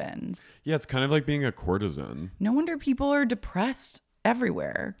that happens. Yeah, it's kind of like being a courtesan. No wonder people are depressed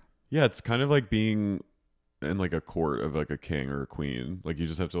everywhere. Yeah, it's kind of like being in like a court of like a king or a queen. Like you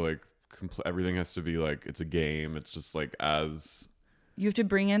just have to like everything has to be like it's a game. It's just like as you have to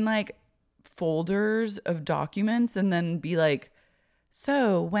bring in like folders of documents and then be like,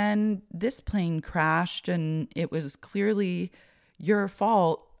 so when this plane crashed and it was clearly your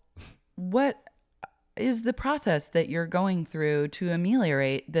fault, what is the process that you're going through to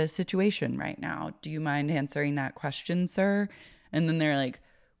ameliorate the situation right now? Do you mind answering that question, sir? And then they're like,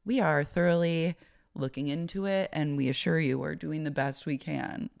 we are thoroughly looking into it and we assure you we're doing the best we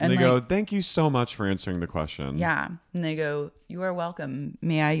can. And they like, go, thank you so much for answering the question. Yeah. And they go, you are welcome.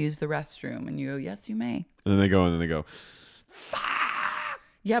 May I use the restroom? And you go, yes, you may. And then they go, fuck.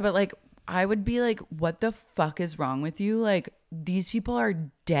 Yeah, but like, I would be like, what the fuck is wrong with you? Like, these people are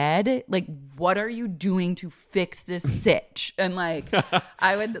dead. Like, what are you doing to fix this sitch? And like,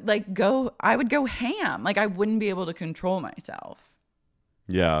 I would go ham. Like, I wouldn't be able to control myself.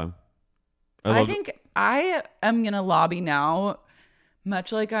 Yeah. I think I am going to lobby now,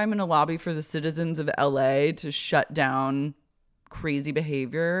 much like I'm going to lobby for the citizens of LA to shut down crazy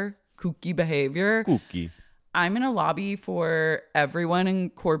behavior, kooky behavior. Kooky. I'm going to lobby for everyone in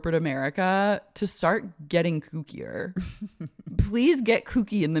corporate America to start getting kookier. Please get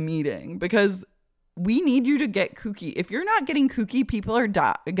kooky in the meeting because we need you to get kooky. If you're not getting kooky, people are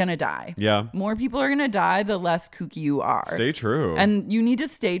going to die. Yeah. More people are going to die the less kooky you are. Stay true. And you need to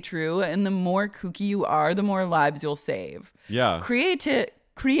stay true. And the more kooky you are, the more lives you'll save. Yeah. Creatives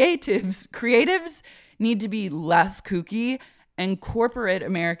need to be less kooky. And corporate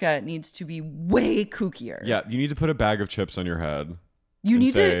America needs to be way kookier. Yeah, you need to put a bag of chips on your head. You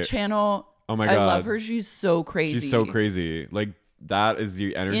need to channel, oh my God, I love her. She's so crazy. She's so crazy. Like, that is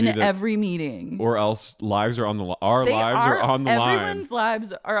the energy in every meeting. Or else lives are on the line. Our lives are on the line. Everyone's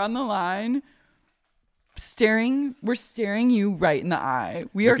lives are on the line. We're staring you right in the eye.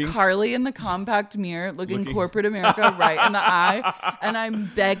 We are Carly in the compact mirror looking corporate America right in the eye. And I'm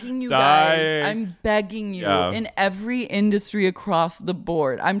begging you guys. I'm begging you in every industry across the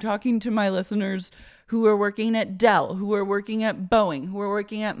board. I'm talking to my listeners who are working at Dell, who are working at Boeing, who are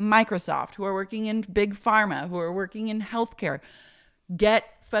working at Microsoft, who are working in big pharma, who are working in healthcare. Get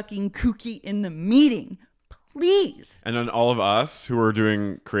fucking kooky in the meeting, please. And then all of us who are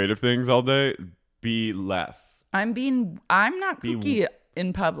doing creative things all day, be less. I'm not kooky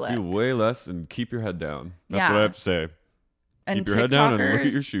in public. Be way less and keep your head down. That's what I have to say. And keep your head down and look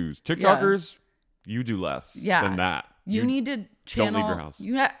at your shoes. TikTokers, you do less than that. You need to channel. Don't leave your house.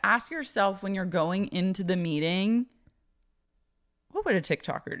 You ask yourself when you're going into the meeting, what would a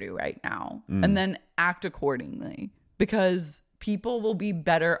TikToker do right now? And then act accordingly. Because people will be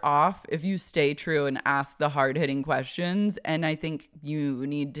better off if you stay true and ask the hard-hitting questions. And I think you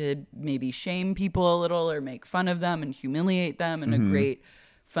need to maybe shame people a little or make fun of them and humiliate them in a great,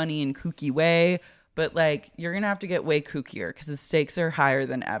 funny, and kooky way. But like, you're going to have to get way kookier because the stakes are higher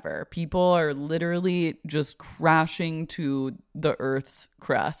than ever. People are literally just crashing to the Earth's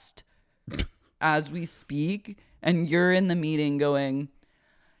crust as we speak. And you're in the meeting going,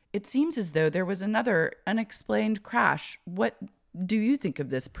 it seems as though there was another unexplained crash. What do you think of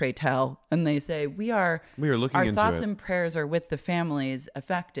this, pray tell? And they say, we are looking our into thoughts it. and prayers are with the families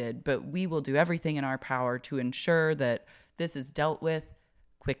affected, but we will do everything in our power to ensure that this is dealt with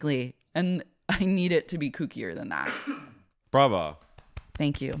quickly. And I need it to be kookier than that. Bravo.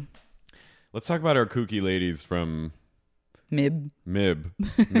 Thank you. Let's talk about our kooky ladies from Mib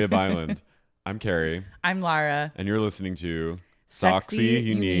Island. I'm Carrie. I'm Lara. And you're listening to Sexy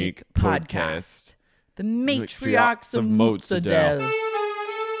Unique Podcast. The Matriarchs of Mozzadel.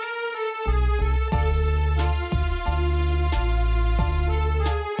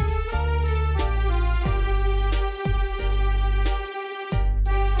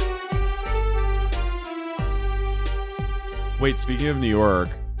 Wait, speaking of New York,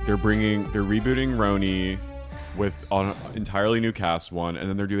 they're rebooting Roni with an entirely new cast one, and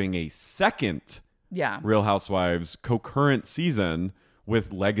then they're doing a second Real Housewives concurrent season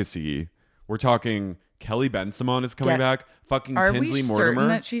with Legacy. We're talking Kelly Bensimon is coming back. Fucking Are Tinsley we Mortimer. certain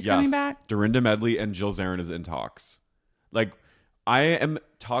that she's coming back? Dorinda Medley and Jill Zarin is in talks. Like, I am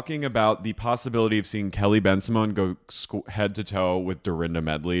talking about the possibility of seeing Kelly Bensimon go head to toe with Dorinda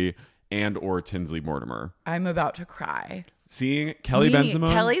Medley and or Tinsley Mortimer. I'm about to cry. Seeing Kelly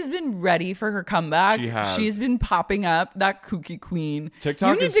Bensimon. Kelly's been ready for her comeback. She has. She's been popping up. That kooky queen.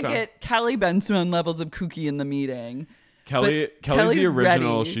 TikTok you need is to get Kelly Bensimon levels of kooky in the meeting. Kelly's the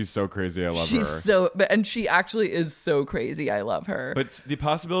original. Ready. She's so crazy. I love her. And she actually is so crazy. I love her. But the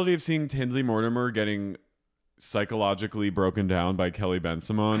possibility of seeing Tinsley Mortimer getting psychologically broken down by Kelly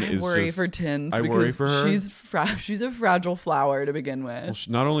Bensimon is worry just... for Tins. I worry for her. She's a fragile flower to begin with. Well,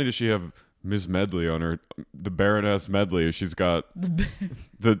 not only does she have Miss Medley on her, the Baroness Medley, she's got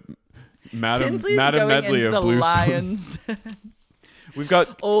the Madam Medley of Bluestone. Lions. We've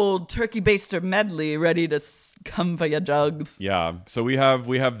got old turkey baster Medley ready to come for your jugs. Yeah. So we have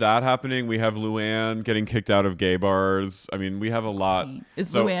that happening. We have Luann getting kicked out of gay bars. I mean, we have a lot.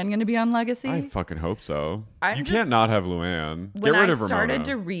 Is Luann going to be on Legacy? I fucking hope so. You can't not have Luann. Get rid of Ramona. When I started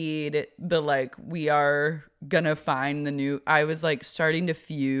to read the we are gonna find the new, I was starting to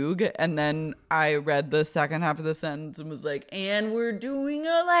fugue, and then I read the second half of the sentence and was like, and we're doing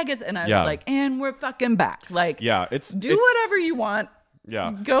a Legacy, and I was like, and we're fucking back. It's whatever you want.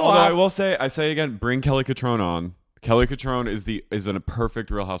 Yeah. Go Although off. I say again, bring Kelly Catrone on. Kelly Catrone is a perfect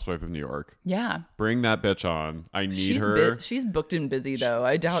Real Housewife of New York. Yeah. Bring that bitch on. I need her. She's booked and busy though.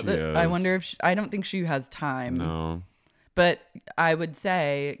 I doubt that. Is. I wonder if I don't think she has time. No. But I would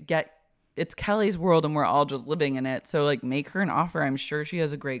say it's Kelly's world and we're all just living in it. So make her an offer. I'm sure she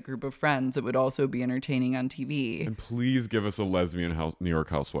has a great group of friends that would also be entertaining on TV. And please give us a lesbian New York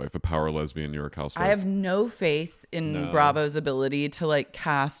housewife, a power lesbian New York housewife. I have no faith in Bravo's ability to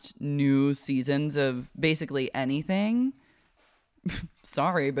cast new seasons of basically anything.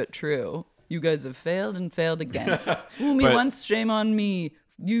 Sorry, but true. You guys have failed and failed again. Fool me once, shame on me.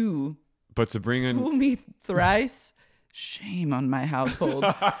 But to bring in... Fool me thrice. Shame on my household.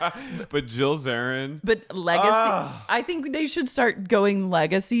 But Jill Zarin. But Legacy. I think they should start going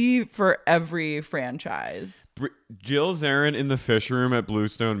Legacy for every franchise. Jill Zarin in the fish room at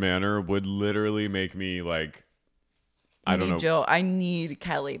Bluestone Manor would literally make me I don't know. Jill. I need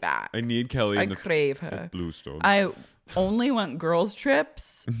Kelly back. I need Kelly. I crave her. At Bluestone. I only want girls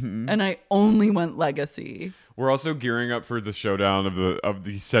trips, and I only want Legacy. We're also gearing up for the showdown of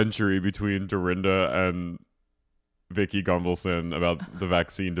the century between Dorinda and Vicky Gunvalson about the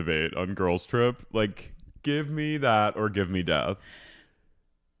vaccine debate on Girls Trip. Give me that or give me death.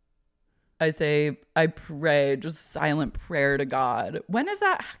 I pray, just silent prayer to God. When is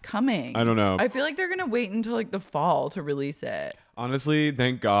that coming? I don't know. I feel like they're gonna wait until the fall to release it. Honestly,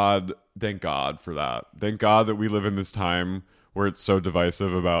 thank God for that. Thank God that we live in this time where it's so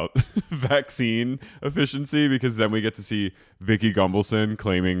divisive about vaccine efficiency, because then we get to see Vicky Gunvalson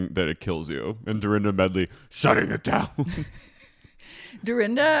claiming that it kills you and Dorinda Medley shutting it down.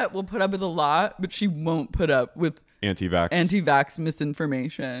 Dorinda will put up with a lot, but she won't put up with anti-vax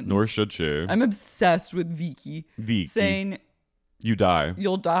misinformation. Nor should she. I'm obsessed with Vicky. Saying you die.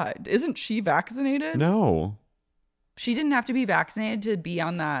 You'll die. Isn't she vaccinated? No. She didn't have to be vaccinated to be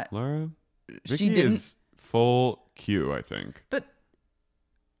on that. Laura? Vicky Vicky is full Q, I think. But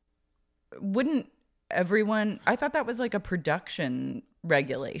wouldn't everyone... I thought that was a production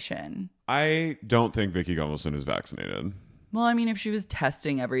regulation. I don't think Vicky Gunvalson is vaccinated. Well, I mean, if she was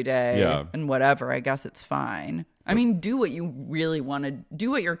testing every day and whatever, I guess it's fine. I mean, do what you really want to do,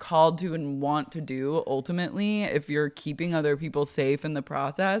 what you're called to and want to do ultimately, if you're keeping other people safe in the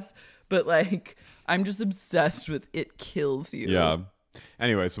process. But I'm just obsessed with it kills you. Yeah.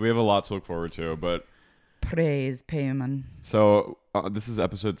 Anyway, so we have a lot to look forward to, but praise Payman. So this is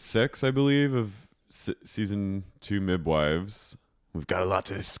episode 6, I believe, of season 2 Midwives. We've got a lot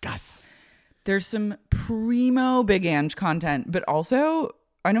to discuss. There's some primo Big Ange content, but also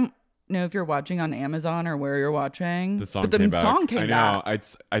I don't know if you're watching on Amazon or where you're watching. The song came back.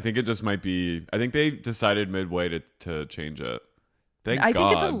 I think it just might be. I think they decided midway to change it. I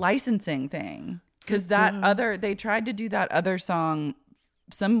think it's a licensing thing, because they tried to do that other song.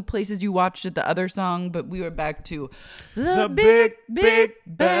 Some places you watched it, the other song, but we were back to the Big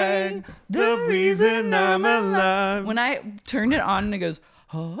Bang, the reason I'm alive. When I turned it on and it goes,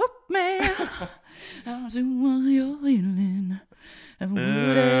 oh man, I'll do what you're feeling. The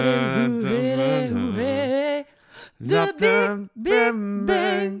Big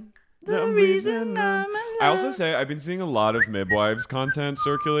Bang, the reason I'm alive. I also say I've been seeing a lot of Midwives content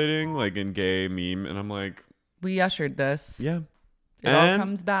circulating, in gay meme, and I'm like, we ushered this. Yeah. It all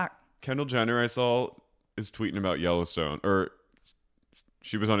comes back. Kendall Jenner, I saw, is tweeting about Yellowstone. Or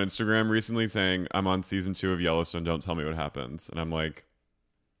she was on Instagram recently saying, I'm on season 2 of Yellowstone. Don't tell me what happens. And I'm like,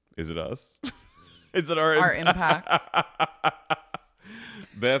 is it us? Is it our impact?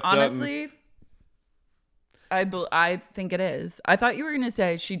 Beth Honestly, I think it is. I thought you were going to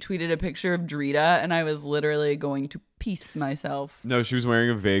say she tweeted a picture of Drita, and I was literally going to piece myself. No, she was wearing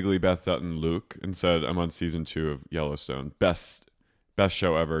a vaguely Beth Dutton look and said, I'm on season 2 of Yellowstone. Best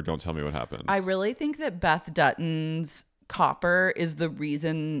show ever. Don't tell me what happens. I really think that Beth Dutton's copper is the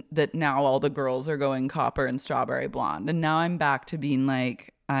reason that now all the girls are going copper and strawberry blonde. And now I'm back to being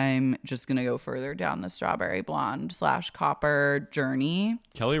like, I'm just going to go further down the strawberry blonde / copper journey.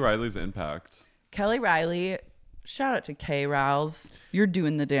 Kelly Riley's impact. Kelly Riley, shout out to K. Rouse. You're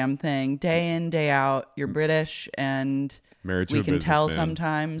doing the damn thing day in, day out. You're British and married to we a can tell businessman.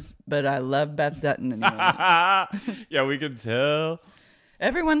 Sometimes, but I love Beth Dutton anyway. Yeah, we can tell.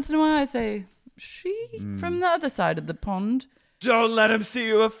 Every once in a while I say, she from the other side of the pond. Don't let him see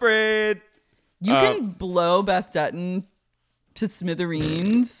you afraid. You can blow Beth Dutton to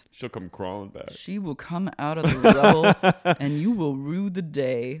smithereens. She'll come crawling back. She will come out of the rubble and you will rue the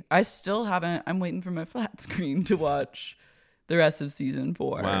day. I still haven't. I'm waiting for my flat screen to watch the rest of season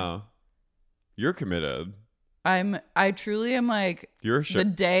 4. Wow. You're committed. I truly am like,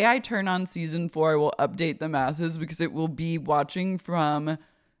 the day I turn on season 4, I will update the masses because it will be watching from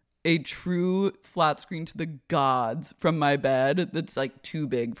a true flat screen to the gods from my bed that's like too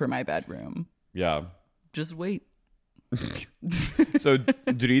big for my bedroom. Yeah. Just wait. So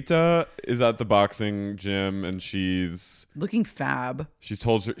Drita is at the boxing gym and she's looking fab. She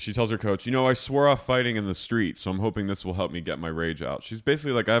tells her coach, I swore off fighting in the street, so I'm hoping this will help me get my rage out. She's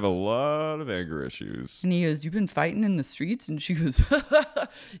basically like, I have a lot of anger issues. And he goes, you've been fighting in the streets? And she goes,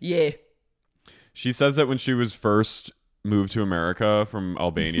 yeah. She says that when she was first moved to America from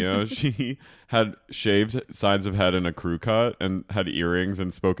Albania, she had shaved sides of head and a crew cut and had earrings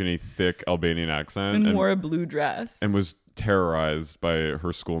and spoke in a thick Albanian accent. And wore a blue dress. And was terrorized by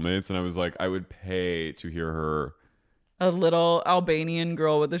her schoolmates. And I was like, I would pay to hear her. A little Albanian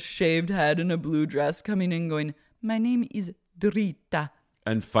girl with a shaved head and a blue dress coming in going, my name is Drita.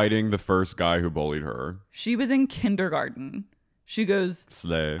 And fighting the first guy who bullied her. She was in kindergarten. She goes,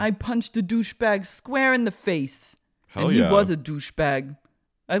 slay. I punched a douchebag square in the face. Hell and he yeah. was a douchebag.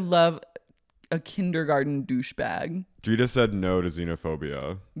 I love a kindergarten douchebag. Drita said no to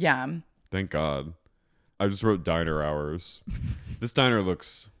xenophobia. Yeah. Thank God. I just wrote diner hours. This diner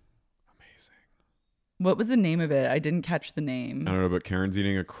looks amazing. What was the name of it? I didn't catch the name. I don't know, but Karen's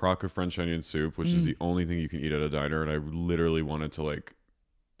eating a crock of French onion soup, which is the only thing you can eat at a diner, and I literally wanted to like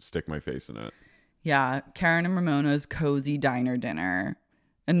stick my face in it. Yeah, Karen and Ramona's cozy diner dinner.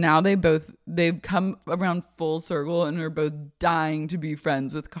 And now they've come around full circle and are both dying to be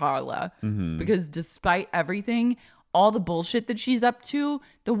friends with Carla. Mm-hmm. Because despite everything, all the bullshit that she's up to,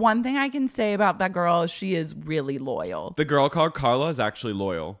 the one thing I can say about that girl is she is really loyal. The girl called Carla is actually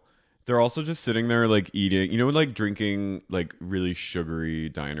loyal. They're also just sitting there like eating, like drinking like really sugary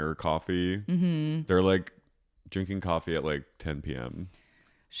diner coffee. Mm-hmm. They're like drinking coffee at like 10 p.m.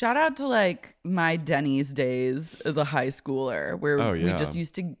 Shout out to like my Denny's days as a high schooler where we just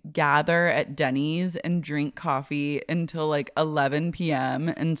used to gather at Denny's and drink coffee until like 11 p.m.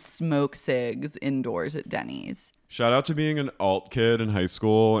 and smoke cigs indoors at Denny's. Shout out to being an alt kid in high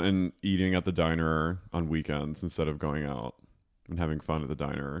school and eating at the diner on weekends instead of going out and having fun at the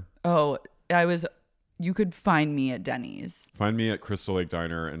diner. Oh, you could find me at Denny's. Find me at Crystal Lake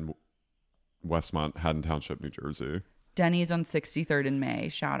Diner in Westmont, Haddon Township, New Jersey. Denny's on 63rd and May.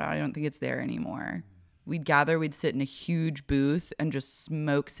 Shout out. I don't think it's there anymore. We'd sit in a huge booth and just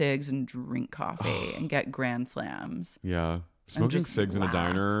smoke cigs and drink coffee and get grand slams. Yeah. Smoking cigs in a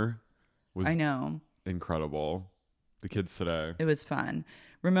diner was incredible. The kids today. It was fun.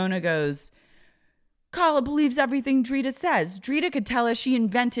 Ramona goes, Carla believes everything Drita says. Drita could tell us she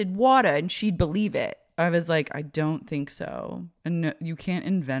invented water and she'd believe it. I was like, I don't think so. And no, you can't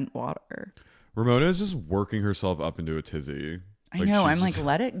invent water. Ramona is just working herself up into a tizzy. I know. I'm like,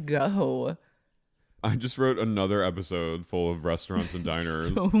 let it go. I just wrote another episode full of restaurants and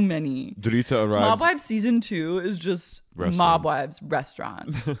diners. So many. Drita arrives. Mob Wives season 2 is just Mob Wives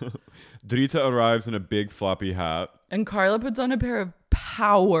restaurants. Drita arrives in a big floppy hat. And Carla puts on a pair of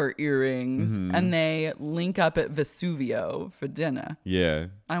power earrings and they link up at Vesuvio for dinner. Yeah.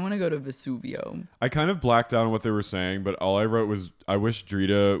 I want to go to Vesuvio. I kind of blacked out on what they were saying, but all I wrote was, I wish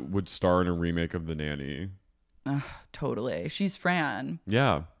Drita would star in a remake of The Nanny. Totally. She's Fran.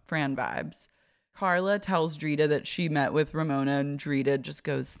 Yeah. Fran vibes. Carla tells Drita that she met with Ramona and Drita just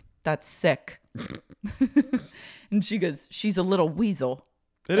goes, that's sick. And she goes, she's a little weasel.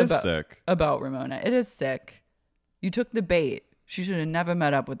 It is sick. About Ramona. It is sick. You took the bait. She should have never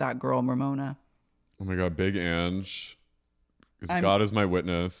met up with that girl, Ramona. Oh my God, Big Ange. God is my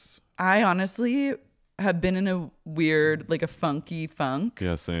witness. I honestly have been in a weird, like a funky funk.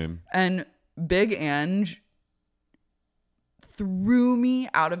 Yeah, same. And Big Ange threw me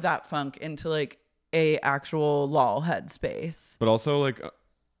out of that funk into like a actual lol headspace. But also like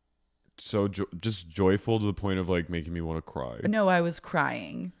so just joyful to the point of like making me want to cry. No, I was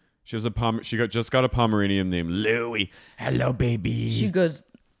crying. She has just got a Pomeranian named Louie. Hello, baby. She goes,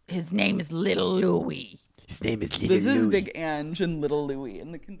 his name is Little Louie. His name is Little Louie. This is Big Ange and Little Louie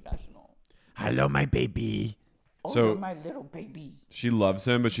in the confessional. Hello, my baby. Oh, so my little baby. She loves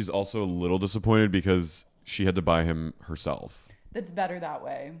him, but she's also a little disappointed because she had to buy him herself. That's better that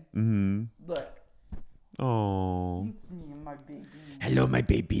way. Mm-hmm. Look. Oh. It's me and my baby. Hello, my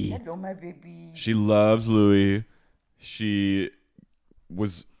baby. Hello, my baby. She loves Louis. She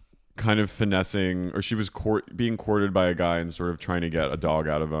was kind of finessing, or she was being courted by a guy and sort of trying to get a dog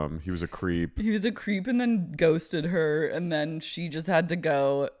out of him. He was a creep. He was a creep and then ghosted her, and then she just had to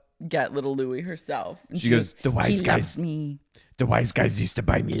go get little Louis herself. And she goes, the wise guys, me. The wise guys used to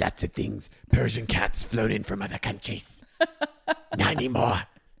buy me lots of things. Persian cats flown in from other countries. Not anymore.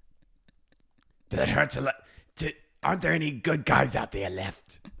 That hurts a lot. Aren't there any good guys out there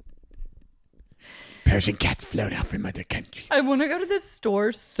left? Persian cats flown out from other countries. I want to go to this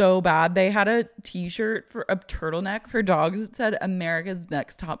store so bad. They had a t-shirt for a turtleneck for dogs that said America's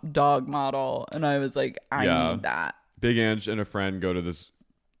Next Top Dog Model. And I was like, I need that. Big Ange and a friend go to this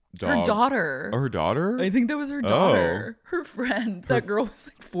dog. Her daughter. Oh, her daughter? I think that was her daughter. Her friend. That girl was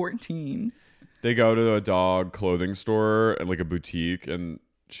like 14. They go to a dog clothing store and like a boutique, and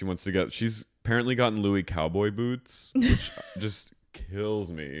she's apparently gotten Louis cowboy boots, which just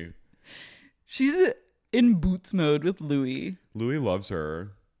kills me. She's in boots mode with Louis. Louis loves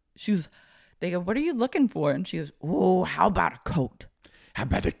her. They go, what are you looking for? And she goes, oh, how about a coat? How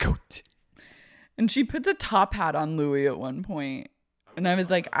about a coat? And she puts a top hat on Louis at one point. And I was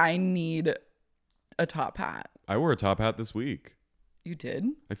like, I need a top hat. I wore a top hat this week. You did?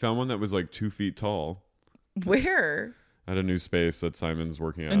 I found one that was like 2 feet tall. Where? At a new space that Simon's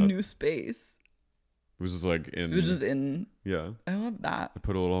working at. A new space? It was just like in. It was just in. Yeah. I love that. I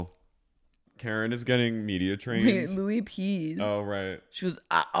put a little. Karen is getting media trained. Wait, Louis pees. Oh, right. She was,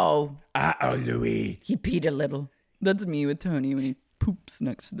 uh-oh. Uh-oh, Louis. He peed a little. That's me with Tony when he poops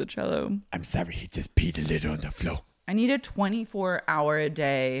next to the cello. I'm sorry, he just peed a little on the floor. I need a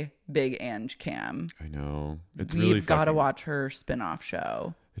 24-hour-a-day Big Ange cam. I know. We've got to watch her spin-off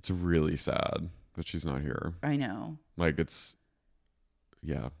show. It's really sad that she's not here. I know. Like, it's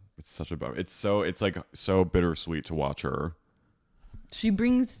such a bummer. It's like so bittersweet to watch her. She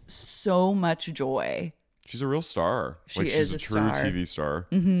brings so much joy. She's a real star. She's a true TV star.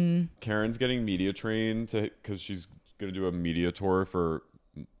 Mm-hmm. Karen's getting media trained because she's going to do a media tour for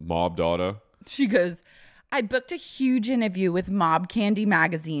Mob Data. She goes, I booked a huge interview with Mob Candy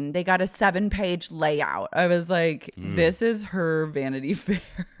Magazine. They got a 7-page layout. I was like, this is her Vanity Fair.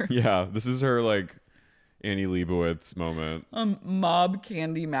 Yeah, this is her like Annie Leibovitz moment. Mob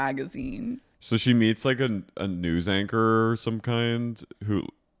Candy Magazine. So she meets like a news anchor or some kind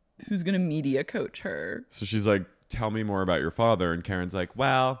who's going to media coach her. So she's like, tell me more about your father. And Karen's like,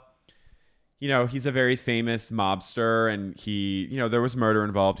 well, he's a very famous mobster, and he, there was murder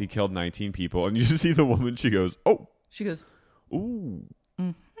involved. He killed 19 people. And you just see the woman, she goes, oh. She goes, ooh.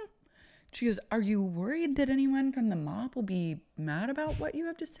 Mm-hmm. She goes, are you worried that anyone from the mob will be mad about what you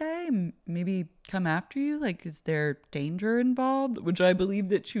have to say? Maybe come after you? Like, is there danger involved? Which I believe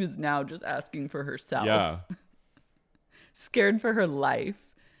that she was now just asking for herself. Yeah. Scared for her life.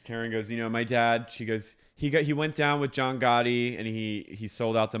 Karen goes, my dad, she goes, he went down with John Gotti, and he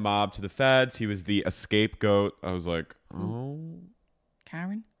sold out the mob to the feds. He was the scapegoat. I was like, oh.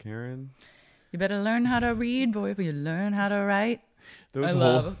 Karen? You better learn how to read, boy, before you learn how to write. I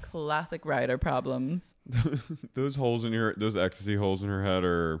love classic writer problems. Those ecstasy holes in her head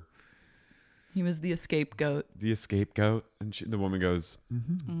are. He was the scapegoat. And the woman goes,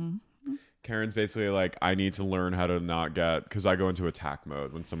 Karen's basically like, I need to learn how to not get, because I go into attack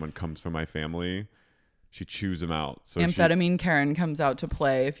mode when someone comes from my family. She chews them out. So Amphetamine Karen comes out to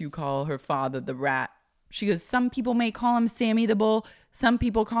play if you call her father the rat. She goes, some people may call him Sammy the Bull. Some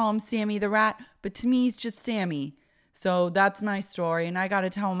people call him Sammy the Rat. But to me, he's just Sammy. So that's my story, and I got to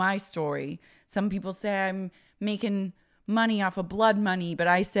tell my story. Some people say I'm making money off of blood money, but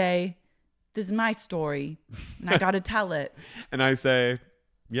I say, this is my story, and I got to tell it. And I say,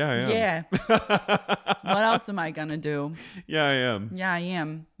 yeah, I am. Yeah. What else am I going to do? Yeah, I am. Yeah, I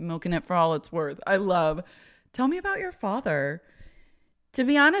am. Milking it for all it's worth. Tell me about your father. To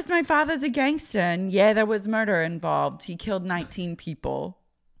be honest, my father's a gangster, and yeah, there was murder involved. He killed 19 people.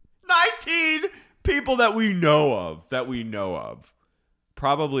 19 people that we know of.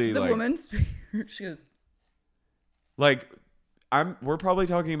 Probably the like... woman's... She goes... Like, we're probably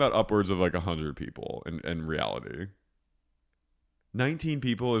talking about upwards of like 100 people in reality. 19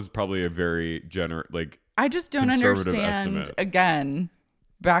 people is probably a very I just don't understand, estimate. Again,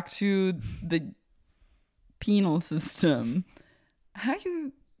 back to the penal system. How do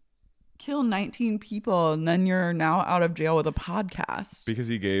you kill 19 people and then you're now out of jail with a podcast? Because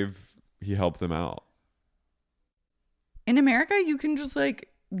he helped them out. In America, you can just like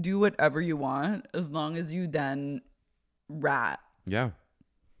do whatever you want as long as you then rat. Yeah.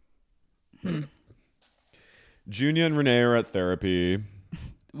 Junia and Renee are at therapy.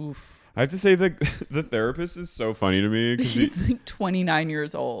 Oof. I have to say the therapist is so funny to me. He's like 29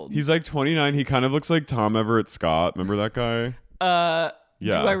 years old. He's like 29. He kind of looks like Tom Everett Scott. Remember that guy?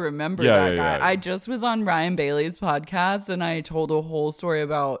 Yeah. Do I remember that guy? Yeah. I just was on Ryan Bailey's podcast and I told a whole story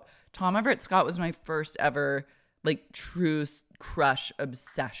about Tom Everett Scott was my first ever like true crush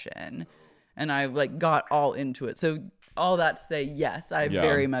obsession. And I like got all into it. So all that to say, yes, I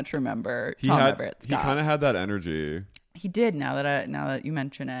very much remember Tom Everett Scott. He kind of had that energy. He did. Now that you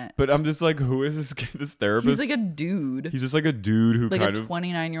mention it, but I'm just like, who is this therapist? He's like a dude. He's just like a dude who like a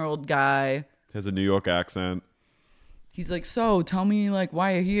 29-year-old guy has a New York accent. He's like, so tell me like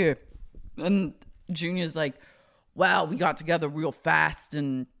why you're here, and Junior's like, well, we got together real fast,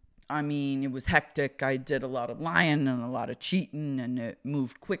 and I mean it was hectic. I did a lot of lying and a lot of cheating, and it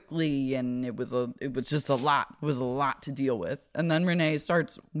moved quickly, and it was just a lot. It was a lot to deal with. And then Renee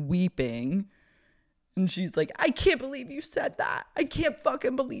starts weeping. And she's like, I can't believe you said that. I can't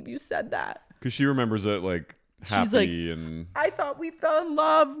fucking believe you said that. Because she remembers it like happy. She's like, and I thought we fell in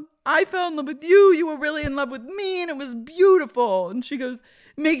love. I fell in love with you. You were really in love with me. And it was beautiful. And she goes,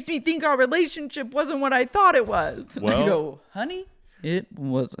 makes me think our relationship wasn't what I thought it was. And I go, honey, it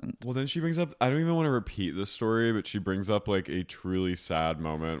wasn't. Well, then she brings up, I don't even want to repeat this story, but she brings up like a truly sad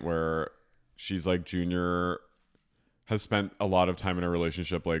moment where she's like, Junior has spent a lot of time in a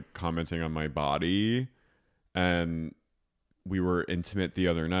relationship like commenting on my body, and we were intimate the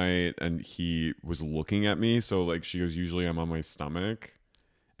other night and he was looking at me, so like she goes, usually I'm on my stomach,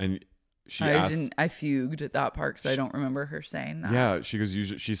 and I fugued at that part because I don't remember her saying that. Yeah, she goes,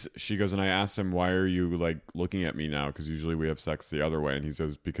 usually she goes, and I asked him, why are you like looking at me now, because usually we have sex the other way, and he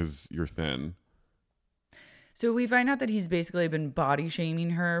says, because you're thin. So we find out that he's basically been body shaming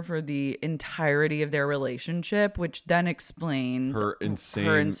her for the entirety of their relationship, which then explains her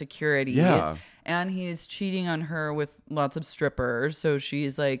insecurities. Yeah. And he's cheating on her with lots of strippers. So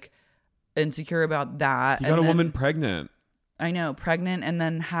she's like insecure about that. He got a woman pregnant. I know, pregnant, and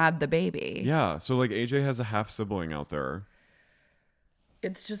then had the baby. Yeah. So like AJ has a half sibling out there.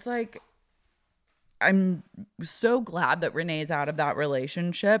 It's just like, I'm so glad that Renee's out of that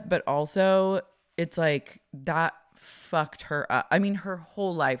relationship, but also it's like that fucked her up. I mean, her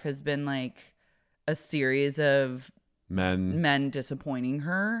whole life has been like a series of men disappointing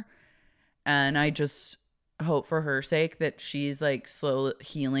her. And I just hope for her sake that she's like slow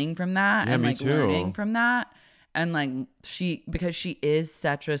healing from that and like learning from that. And like because she is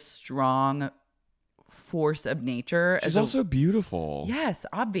such a strong force of nature. She's also beautiful. Yes,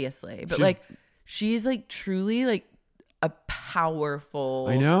 obviously. But she's like truly like a powerful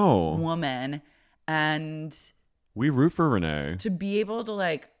woman. And we root for Renee. To be able to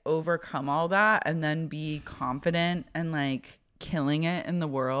like overcome all that and then be confident and like killing it in the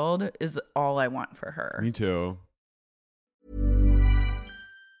world is all I want for her. Me too.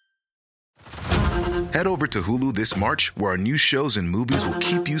 Head over to Hulu this March, where our new shows and movies will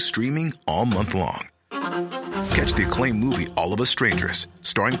keep you streaming all month long. Catch the acclaimed movie All of Us Strangers,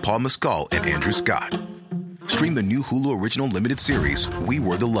 starring Paul Mescal and Andrew Scott. Stream the new Hulu original limited series We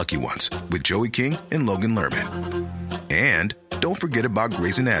Were the Lucky Ones with Joey King and Logan Lerman. And don't forget about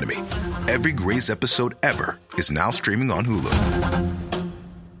Grey's Anatomy. Every Grey's episode ever is now streaming on Hulu.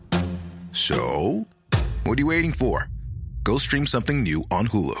 So, what are you waiting for? Go stream something new on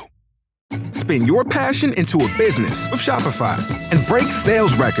Hulu. Spin your passion into a business with Shopify and break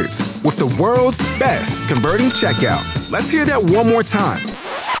sales records with the world's best converting checkout. Let's hear that one more time.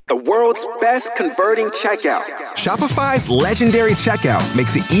 The world's best converting checkout. Shopify's legendary checkout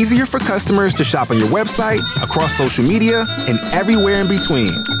makes it easier for customers to shop on your website, across social media, and everywhere in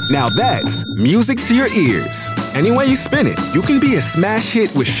between. Now that's music to your ears. Any way you spin it, you can be a smash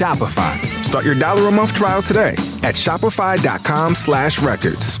hit with Shopify. Start your $1 a month trial today at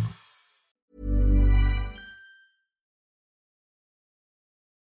shopify.com/records.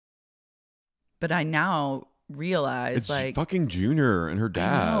 But I now realize It's like fucking Junior and her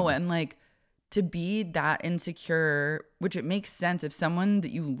dad. I know, and like to be that insecure, which it makes sense if someone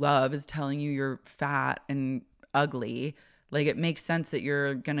that you love is telling you you're fat and ugly, like it makes sense that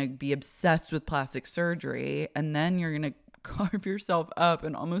you're gonna be obsessed with plastic surgery, and then you're gonna carve yourself up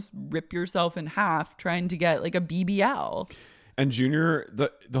and almost rip yourself in half trying to get like a BBL. And Junior,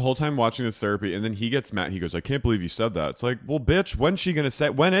 the whole time watching this therapy, and then he gets mad. He goes, "I can't believe you said that." It's like, well, bitch, when's she gonna say?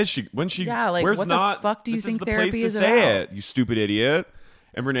 When is she? When she? Yeah, like where's what not, the fuck do you this think is the therapy place is to say about? it? You stupid idiot.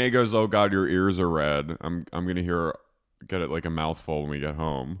 And Renee goes, "Oh God, your ears are red. I'm gonna get it like a mouthful when we get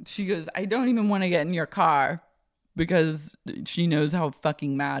home." She goes, "I don't even want to get in your car," because she knows how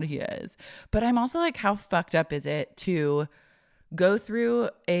fucking mad he is. But I'm also like, how fucked up is it to go through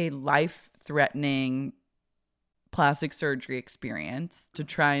a life-threatening plastic surgery experience to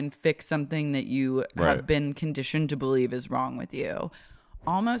try and fix something that you have been conditioned to believe is wrong with you,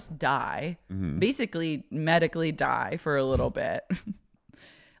 almost die, basically medically die for a little bit,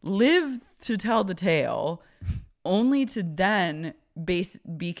 live to tell the tale, only to then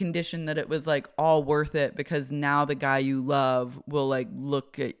be conditioned that it was like all worth it because now the guy you love will like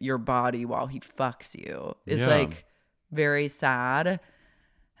look at your body while he fucks you. It's like very sad.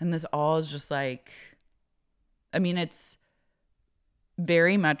 And this all is just like, I mean, it's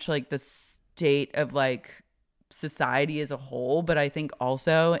very much like the state of like society as a whole, but I think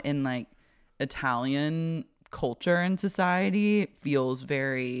also in like Italian culture and society feels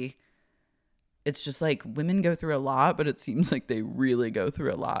very, it's just like women go through a lot, but it seems like they really go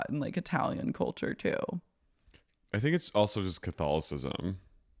through a lot in like Italian culture too. I think it's also just Catholicism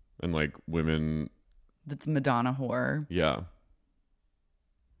and like women. That's Madonna whore. Yeah.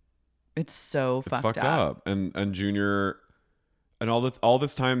 It's so fucked up. And Junior, and all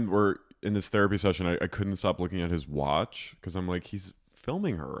this time we're in this therapy session, I couldn't stop looking at his watch because I'm like, he's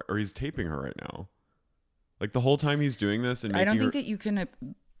filming her or he's taping her right now. Like the whole time he's doing this, and I don't think that you can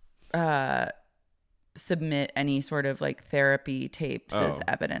submit any sort of like therapy tapes as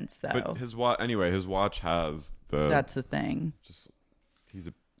evidence, though. But his watch has the. That's the thing. Just he's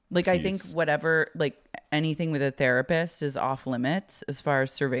a. Like, I think whatever, like anything with a therapist is off limits as far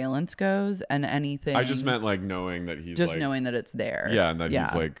as surveillance goes, and anything. I just meant like knowing that he's just like, knowing that it's there. Yeah, and that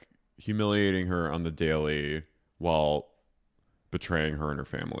he's like humiliating her on the daily while betraying her and her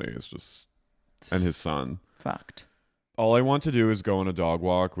family is just, and his son. Fucked. All I want to do is go on a dog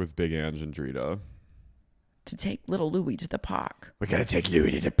walk with Big Ange and Drita. To take little Louie to the park. We're going to take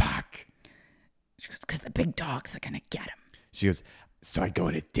Louie to the park. She goes, because the big dogs are going to get him. She goes, so I go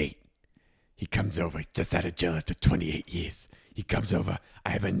on a date. He comes over, just out of jail after 28 years. He comes over,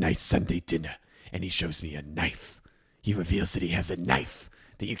 I have a nice Sunday dinner, and he shows me a knife. He reveals that he has a knife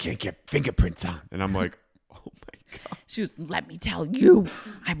that you can't get fingerprints on. And I'm like, oh my God. She goes, let me tell you,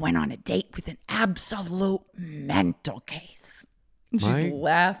 I went on a date with an absolute mental case. She's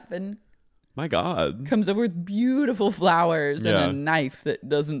laughing. My God. Comes over with beautiful flowers and a knife that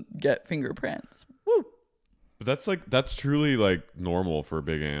doesn't get fingerprints. Woo. But that's truly like normal for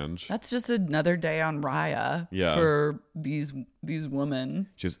Big Ange. That's just another day on Raya for these women.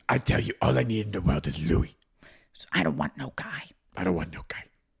 She goes, I tell you, all I need in the world is Louie. So I don't want no guy. I don't want no guy.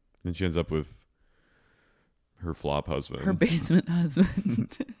 Then she ends up with her flop husband. Her basement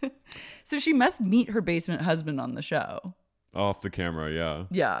husband. So she must meet her basement husband on the show. Off the camera, yeah.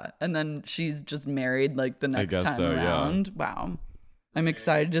 Yeah. And then she's just married like the next time around. Yeah. Wow. I'm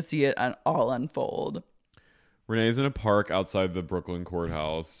excited to see it all unfold. Renee's in a park outside the Brooklyn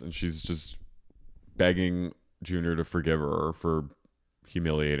courthouse, and she's just begging Junior to forgive her for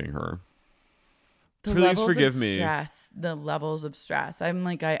humiliating her. Please forgive me. The levels of stress. I'm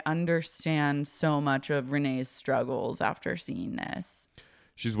like, I understand so much of Renee's struggles after seeing this.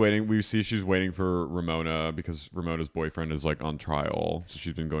 She's waiting. We see she's waiting for Ramona because Ramona's boyfriend is like on trial. So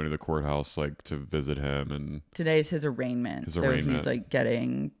she's been going to the courthouse like to visit him. And today's his arraignment. He's like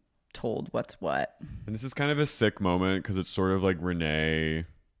getting told what's what. And this is kind of a sick moment because it's sort of like Renee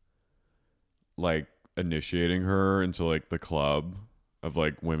like initiating her into like the club of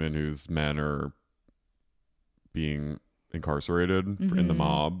like women whose men are being incarcerated in the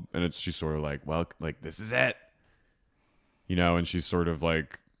mob. And she's sort of like, well, like this is it. You know, and she's sort of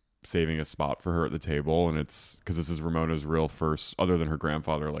like saving a spot for her at the table. And it's because this is Ramona's real first, other than her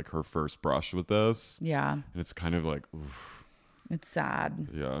grandfather, like her first brush with this. Yeah. And it's kind of like, oof. It's sad.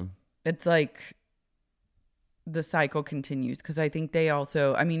 Yeah. It's like the cycle continues because I think they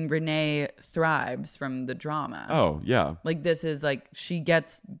also, I mean, Renee thrives from the drama. Oh, yeah. Like this is like, she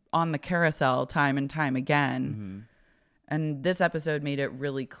gets on the carousel time and time again. Mm-hmm. And this episode made it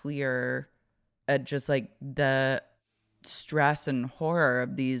really clear at just like the stress and horror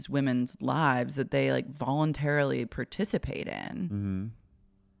of these women's lives that they like voluntarily participate in.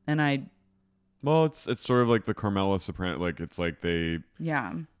 And well, it's sort of like the Carmela Soprano, like it's like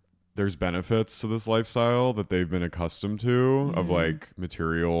there's benefits to this lifestyle that they've been accustomed to of like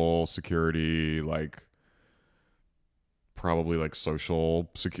material security, like probably like social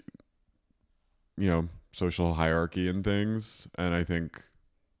social hierarchy and things. And I think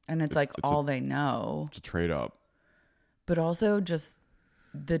it's like all they know. It's a trade up. But also just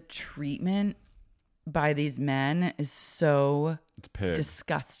the treatment by these men is so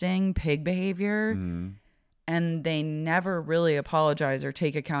disgusting, pig behavior. And they never really apologize or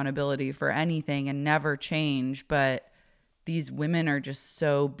take accountability for anything and never change. But these women are just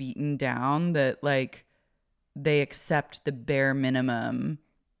so beaten down that like they accept the bare minimum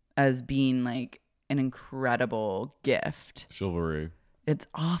as being like an incredible gift. Chivalry. It's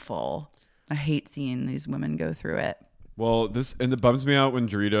awful. I hate seeing these women go through it. Well, it bums me out when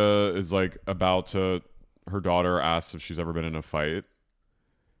Drita is like her daughter asks if she's ever been in a fight.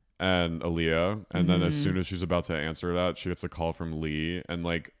 And Aaliyah, and then as soon as she's about to answer that, she gets a call from Lee, and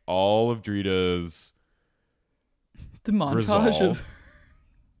like all of Drita's the montage of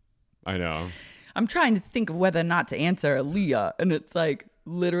I know. I'm trying to think of whether or not to answer Aaliyah, and it's like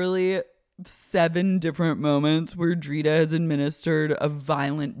literally 7 different moments where Drita has administered a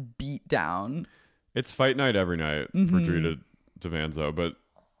violent beatdown. It's fight night every night for Drita Devanzo, but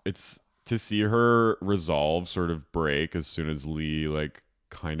it's to see her resolve sort of break as soon as Lee like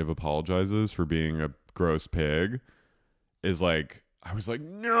kind of apologizes for being a gross pig is like, I was like,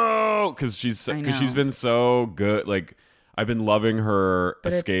 no, because she's been so good. Like I've been loving her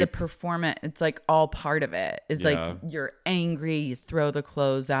escape. It's the performance. It's like all part of it. It's like you're angry, you throw the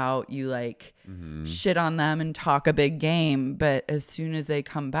clothes out, you like shit on them and talk a big game. But as soon as they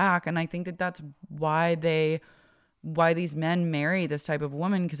come back, and I think that's why these men marry this type of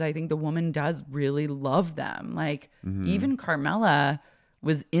woman, because I think the woman does really love them. Like even Carmela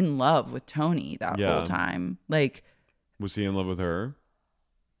was in love with Tony that whole time. Like, was he in love with her?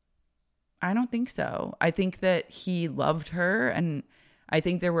 I don't think so. I think that he loved her, and I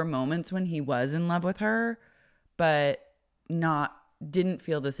think there were moments when he was in love with her, but didn't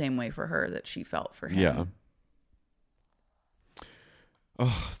feel the same way for her that she felt for him. Yeah.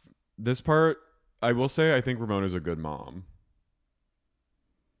 Oh, this part, I will say, I think Ramona's a good mom.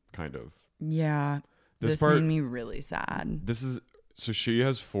 Kind of. Yeah. This part made me really sad. So she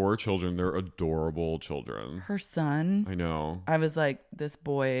has 4 children. They're adorable children. Her son. I know. I was like, this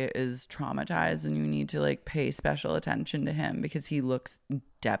boy is traumatized and you need to like pay special attention to him because he looks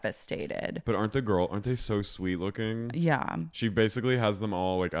devastated. But aren't they so sweet looking? Yeah. She basically has them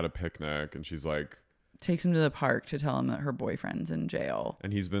all like at a picnic and she's like, takes him to the park to tell him that her boyfriend's in jail.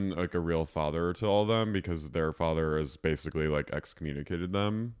 And he's been like a real father to all of them because their father has basically like excommunicated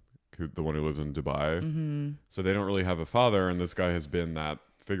them. The one who lives in Dubai. So they don't really have a father, and this guy has been that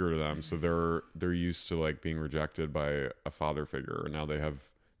figure to them. So they're used to like being rejected by a father figure, and now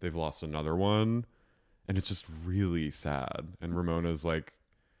they've lost another one, and it's just really sad. And Ramona's like,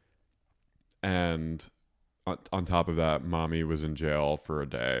 and on top of that, mommy was in jail for a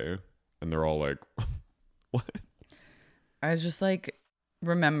day, and they're all like, what? I was just like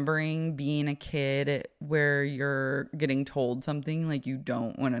remembering being a kid where you're getting told something like you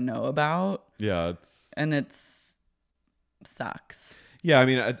don't want to know about. Yeah, it sucks. Yeah, I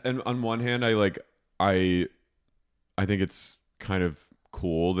mean, and on one hand, I think it's kind of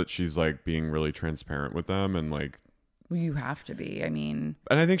cool that she's like being really transparent with them and like. Well, you have to be. I mean,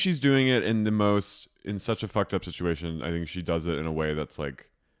 and I think she's doing it in such a fucked up situation. I think she does it in a way that's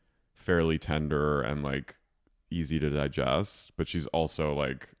like fairly tender and like easy to digest, but she's also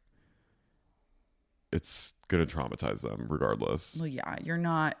like, it's gonna traumatize them regardless. Well,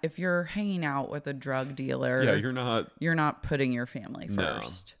 yeah, if you're hanging out with a drug dealer, you're not putting your family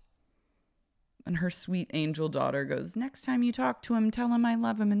first. No. And her sweet angel daughter goes, next time you talk to him, tell him I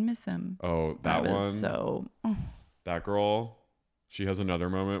love him and miss him. Oh, that one. So that girl, she has another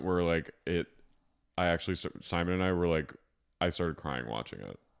moment where like Simon and I were like, I started crying watching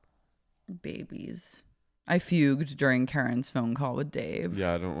it. Babies. I fugued during Karen's phone call with Dave.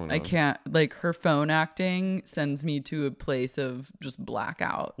 Yeah, I don't want to. I can't, like, her phone acting sends me to a place of just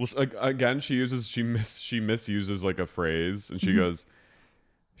blackout. Well, again, she misuses like a phrase, and he goes,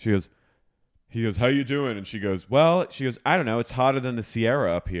 how you doing? And she goes, I don't know, it's hotter than the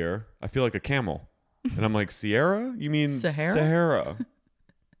Sierra up here. I feel like a camel. And I'm like, Sierra? You mean Sahara?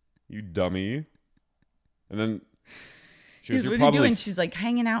 You dummy. And then she goes, what are you doing? She's like,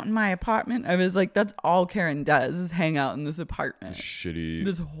 hanging out in my apartment. I was like, that's all Karen does is hang out in this apartment. Shitty.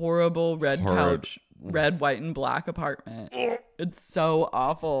 This horrible red couch. red, white, and black apartment. It's so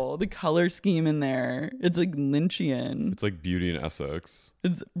awful. The color scheme in there, it's like Lynchian. It's like Beauty in Essex.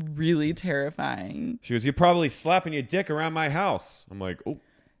 It's really terrifying. She goes, "You're probably slapping your dick around my house." I'm like, "Oh,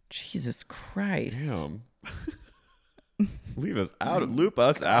 Jesus Christ. Damn. Leave us out. Loop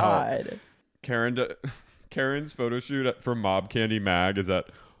us out." Karen's photo shoot for Mob Candy Mag is at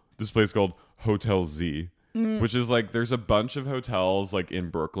this place called Hotel Z, which is like, there's a bunch of hotels like in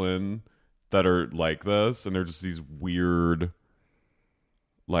Brooklyn that are like this, and they're just these weird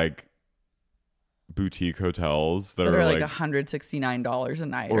like boutique hotels that are like $169 a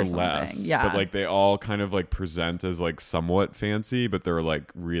night or something. Less. Yeah. But like they all kind of like present as like somewhat fancy, but they're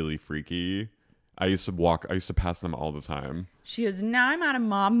like really freaky. I used to pass them all the time. She goes, "Now I'm out of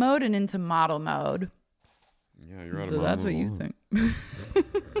mom mode and into model mode." Yeah, you're out of So mom that's mode. what you think.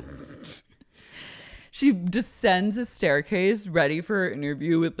 She descends a staircase ready for her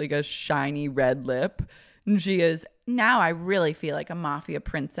interview with like a shiny red lip. And she goes, "Now I really feel like a mafia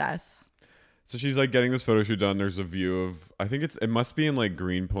princess." So she's like getting this photo shoot done. There's a view of, I think it must be in like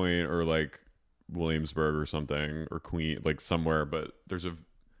Greenpoint or like Williamsburg or something, or Queen, like somewhere, but there's a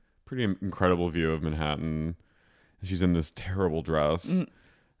pretty incredible view of Manhattan. She's in this terrible dress.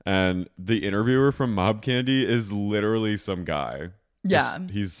 And the interviewer from Mob Candy is literally some guy. Yeah.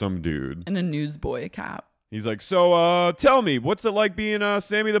 He's some dude. In a newsboy cap. He's like, "So, tell me, what's it like being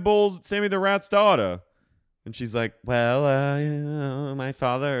Sammy the Rat's daughter?" And she's like, "Well, my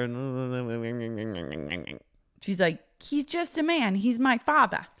father." She's like, "He's just a man. He's my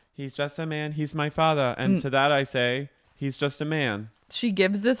father." "He's just a man. He's my father. And to that I say, he's just a man." She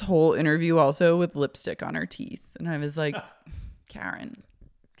gives this whole interview also with lipstick on her teeth. And I was like, Karen,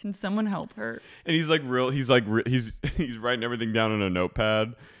 can someone help her? And he's writing everything down on a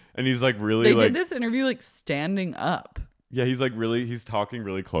notepad. And he's like really They did this interview like standing up. Yeah, he's talking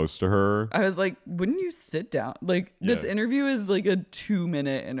really close to her. I was like, wouldn't you sit down? Like, this interview is like a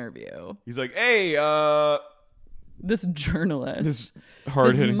 2-minute interview. He's like, "Hey, this journalist, this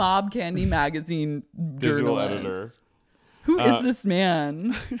this Mob Candy magazine digital journalist. editor. Who is this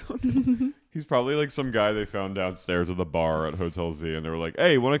man?" I don't know. He's probably like some guy they found downstairs at the bar at Hotel Z, and they were like,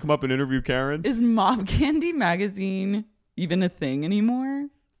 "Hey, want to come up and interview Karen?" Is Mob Candy magazine even a thing anymore?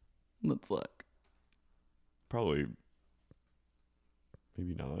 Let's look. Probably.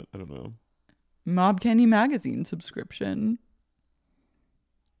 Maybe not. I don't know. Mob Candy magazine subscription.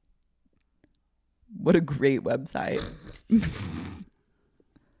 What a great website.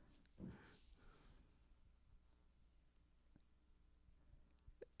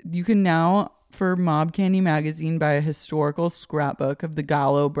 You can now, for Mob Candy magazine, buy a historical scrapbook of the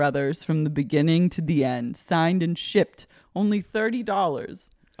Gallo brothers from the beginning to the end, signed and shipped. Only $30.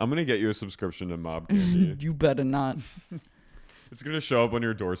 I'm going to get you a subscription to Mob Candy. You better not. It's going to show up on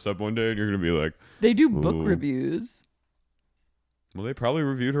your doorstep one day, and you're going to be like... They do book reviews. Well, they probably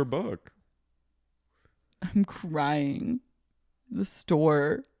reviewed her book. I'm crying. The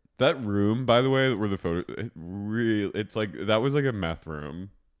store. That room, by the way, where the photo... It's like... That was like a meth room.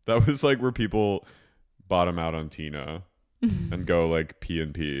 That was like where people bottom out on Tina and go like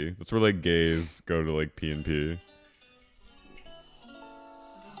P&P. That's where like gays go to like P&P.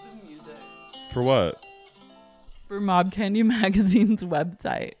 For what? For Mob Candy magazine's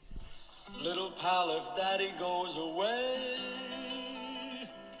website. Little pal, if daddy goes away,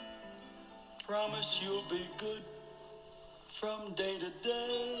 promise you'll be good from day to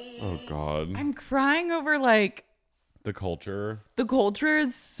day. Oh God. I'm crying over like the culture. The culture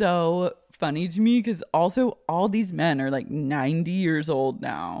is so funny to me because also all these men are like 90 years old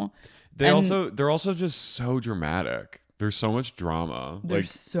now. They're also just so dramatic. There's so much drama. There's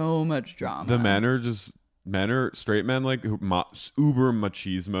so much drama. The men are straight men, like uber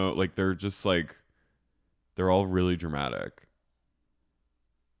machismo. Like they're just like, they're all really dramatic.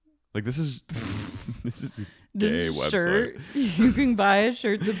 Like this is a gay website. Shirt, you can buy a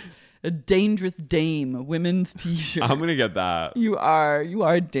shirt that's a Dangerous Dame women's t-shirt. I'm gonna get that. You are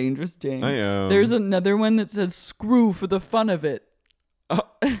a Dangerous Dame. I am. There's another one that says "Screw for the fun of it."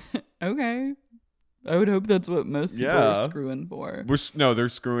 Okay, I would hope that's what most people are screwing for. They're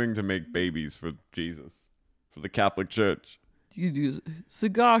screwing to make babies for Jesus, for the Catholic Church. You do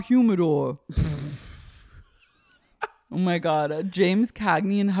cigar humidor. Oh my God, James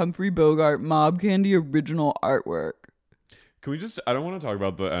Cagney and Humphrey Bogart Mob Candy original artwork. Can we just, I don't want to talk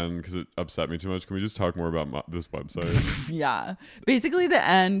about the end because it upset me too much. Can we just talk more about this website? Yeah. Basically, the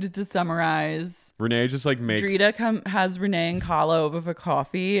end, to summarize, Renee just like makes... Drita has Renee and Kala over for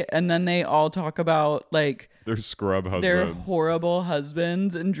coffee, and then they all talk about like their scrub husbands. Their horrible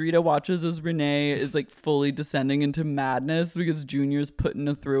husbands, and Drita watches as Renee is like fully descending into madness because Junior's putting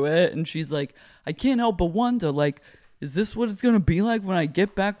her through it, and she's like, I can't help but wonder, like, is this what it's going to be like when I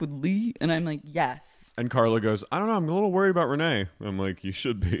get back with Lee? And I'm like, yes. And Carla goes, I don't know, I'm a little worried about Renee. I'm like, you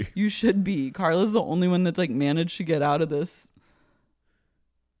should be. You should be. Carla's the only one that's like managed to get out of this.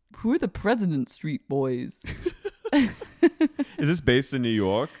 Who are the President Street boys? Is this based in New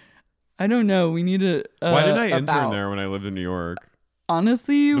York? I don't know. We need a why didn't I intern there when I lived in New York?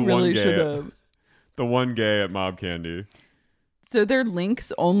 Honestly, you really should have. The one gay at Mob Candy. So their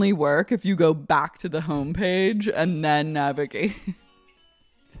links only work if you go back to the homepage and then navigate.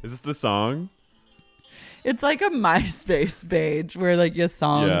 Is this the song? It's like a MySpace page where like your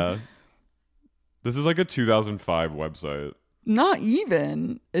song. Yeah. This is like a 2005 website. Not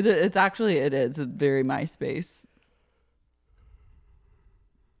even. It's actually, it is. It's very MySpace.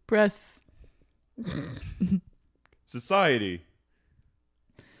 Press. Society.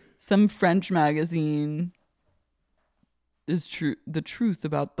 Some French magazine is the truth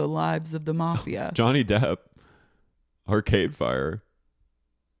about the lives of the mafia. Johnny Depp. Arcade Fire.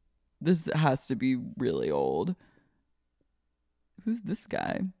 This has to be really old. Who's this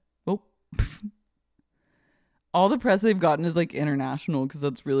guy? Oh. All the press they've gotten is like international because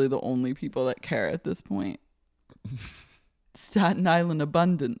that's really the only people that care at this point. Staten Island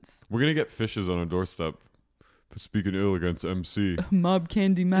Abundance. We're going to get fishes on our doorstep for speaking ill against MC. Mob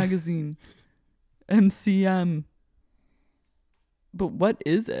Candy Magazine. MCM. But what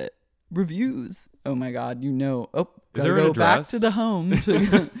is it? Reviews. Oh my God, you know. Oh, is there an go address? Back to the home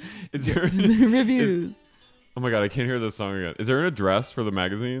to is there the reviews. Oh my God, I can't hear this song again. Is there an address for the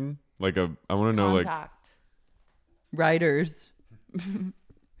magazine? Like I want to know like writers.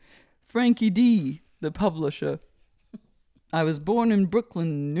 Frankie D, the publisher. I was born in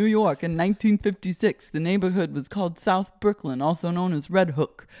Brooklyn, New York in 1956. The neighborhood was called South Brooklyn, also known as Red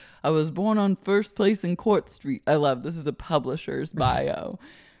Hook. I was born on First Place in Court Street. I love this is a publisher's bio.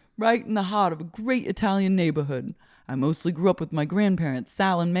 Right in the heart of a great Italian neighborhood. I mostly grew up with my grandparents,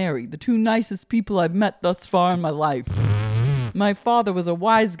 Sal and Mary, the two nicest people I've met thus far in my life. My father was a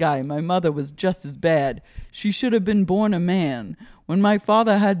wise guy. My mother was just as bad. She should have been born a man. When my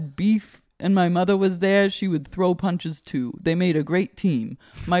father had beef and my mother was there, she would throw punches too. They made a great team.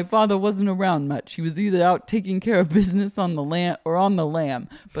 My father wasn't around much. He was either out taking care of business on the land or on the lam,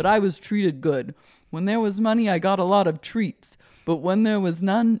 but I was treated good. When there was money, I got a lot of treats. But when there was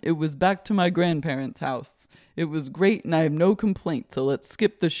none, it was back to my grandparents' house. It was great and I have no complaints, so let's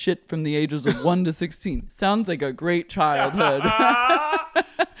skip the shit from the ages of 1 to 16. Sounds like a great childhood.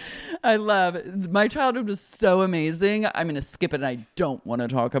 I love it. My childhood was so amazing. I'm going to skip it and I don't want to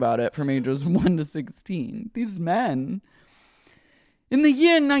talk about it from ages 1 to 16. These men. In the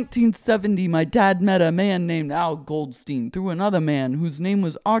year 1970, my dad met a man named Al Goldstein through another man whose name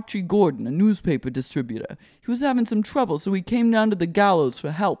was Archie Gordon, a newspaper distributor. He was having some trouble, so he came down to the gallows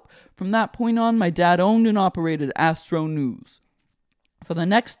for help. From that point on, my dad owned and operated Astro News. For the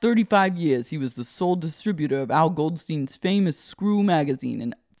next 35 years, he was the sole distributor of Al Goldstein's famous Screw magazine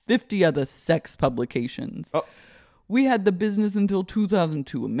and 50 other sex publications. Oh. We had the business until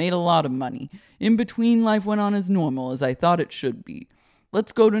 2002 and made a lot of money. In between, life went on as normal as I thought it should be.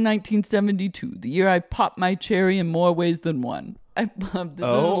 Let's go to 1972, the year I popped my cherry in more ways than one. I love this.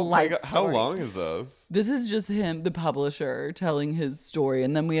 Oh my God. How long is this? This is just him, the publisher, telling his story,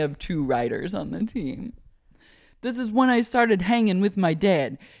 and then we have 2 writers on the team. This is when I started hanging with my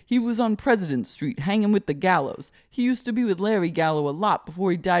dad. He was on President Street, hanging with the Gallows. He used to be with Larry Gallo a lot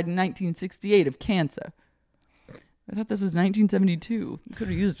before he died in 1968 of cancer. I thought this was 1972. Could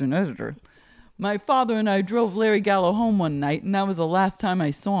have used an editor. My father and I drove Larry Gallo home one night, and that was the last time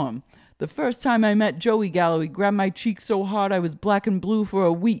I saw him. The first time I met Joey Gallo, he grabbed my cheek so hard I was black and blue for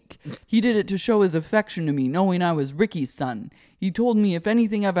a week. He did it to show his affection to me, knowing I was Ricky's son. He told me if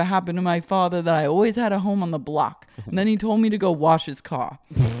anything ever happened to my father that I always had a home on the block. And then he told me to go wash his car.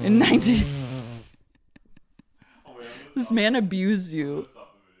 In 19... This man abused you.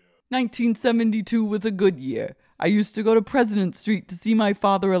 1972 was a good year. I used to go to President Street to see my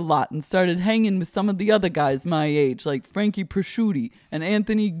father a lot and started hanging with some of the other guys my age, like Frankie Prosciutti and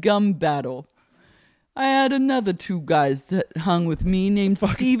Anthony Gumbattle. I had another 2 guys that hung with me named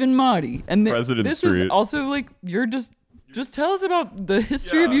Steve and Marty. And President this Street. is also like, you're just tell us about the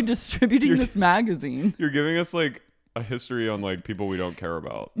history of you distributing this magazine. You're giving us like a history on like people we don't care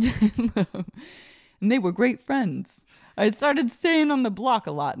about. And they were great friends. I started staying on the block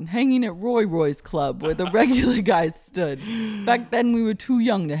a lot and hanging at Roy's club where the regular guys stood. Back then, we were too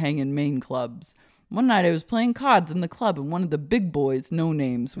young to hang in main clubs. One night, I was playing cards in the club, and one of the big boys, no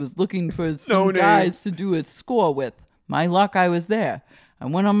names, was looking for some guys to do a score with. My luck, I was there. I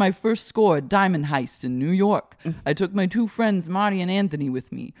went on my first score at Diamond Heist in New York. I took my two friends, Marty and Anthony,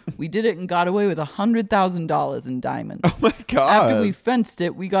 with me. We did it and got away with $100,000 in diamonds. Oh my God. After we fenced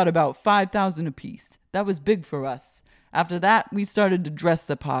it, we got about $5,000 apiece. That was big for us. After that, we started to dress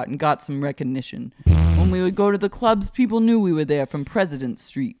the part and got some recognition. When we would go to the clubs, people knew we were there from President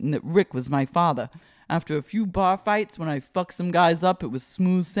Street and that Rick was my father. After a few bar fights, when I fucked some guys up, it was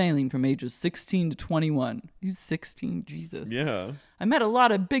smooth sailing from ages 16 to 21. He's 16, Jesus. Yeah. I met a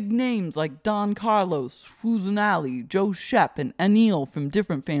lot of big names like Don Carlos, Fuzunali, Joe Shep, and Anil from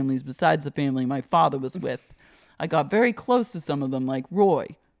different families besides the family my father was with. I got very close to some of them like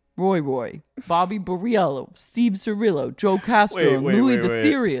Roy, Bobby Borriello, Steve Cirillo, Joe Castro, and Louis the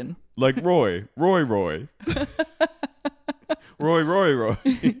Syrian. Like Roy. Roy.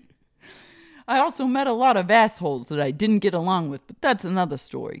 I also met a lot of assholes that I didn't get along with, but that's another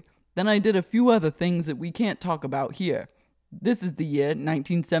story. Then I did a few other things that we can't talk about here. This is the year,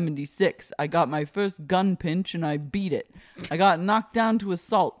 1976. I got my first gun pinch and I beat it. I got knocked down to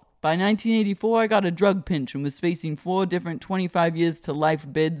assault. By 1984, I got a drug pinch and was facing 4 different 25 years to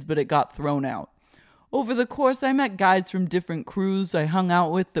life bids, but it got thrown out. Over the course, I met guys from different crews I hung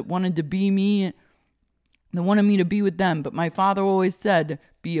out with that wanted to be me. They wanted me to be with them, but my father always said,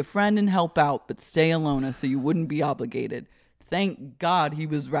 be a friend and help out, but stay a loner so you wouldn't be obligated. Thank God he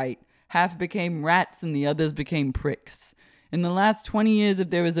was right. Half became rats and the others became pricks. In the last 20 years, if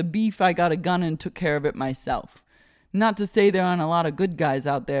there was a beef, I got a gun and took care of it myself. Not to say there aren't a lot of good guys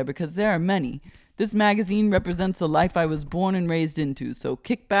out there, because there are many. This magazine represents the life I was born and raised into, so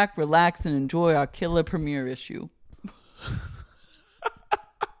kick back, relax, and enjoy our killer premiere issue.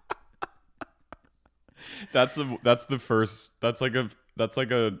 That's the first. That's like a.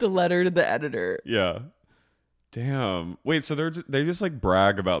 The letter to the editor. Yeah. Damn. Wait. So they just like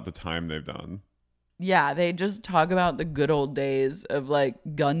brag about the time they've done. Yeah, they just talk about the good old days of like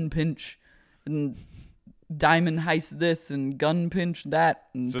gun pinch and diamond heist this and gun pinch that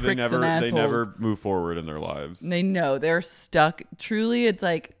and so pricks and assholes. They never move forward in their lives. They know they're stuck. Truly, it's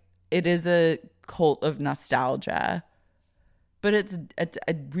like it is a cult of nostalgia, but it's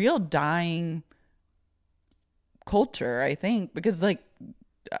a real dying culture, I think, because like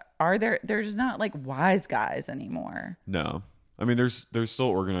there's not like wise guys anymore. No. I mean there's still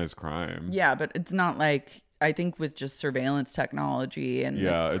organized crime. Yeah, but it's not like, I think with just surveillance technology and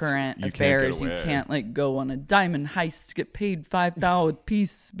the current affairs, you can't like go on a diamond heist, get paid $5,000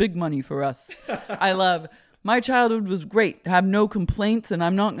 piece, big money for us. I love my childhood was great. Have no complaints, and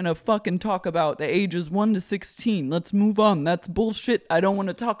I'm not gonna fucking talk about the ages 1 to 16. Let's move on. That's bullshit. I don't want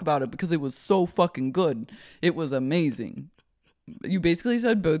to talk about it because it was so fucking good. It was amazing. You basically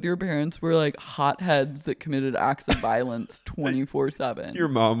said both your parents were like hotheads that committed acts of violence 24/7. Your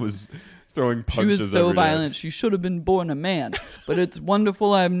mom was throwing punches. She was so violent. She should have been born a man. But it's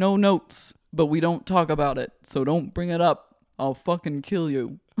wonderful. I have no notes, but we don't talk about it. So don't bring it up. I'll fucking kill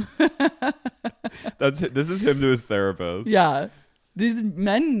you. This is him to his therapist. Yeah. These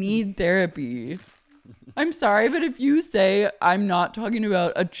men need therapy. I'm sorry, but if you say I'm not talking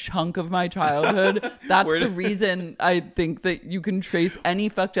about a chunk of my childhood, that's the reason I think that you can trace any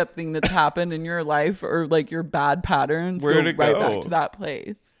fucked up thing that's happened in your life or like your bad patterns. Where did it go? Back to that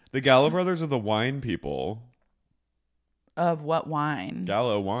place. The Gallo brothers are the wine people. Of what wine?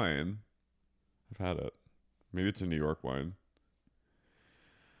 Gallo wine. I've had it. Maybe it's a New York wine.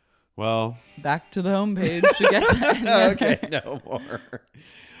 Well, back to the homepage to get to okay, no more.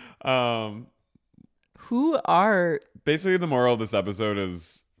 Who are basically the moral of this episode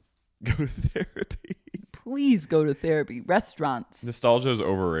is go to therapy. Please go to therapy. Restaurants. Nostalgia is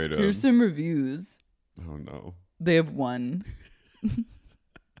overrated. Here's some reviews. Oh no. They have one.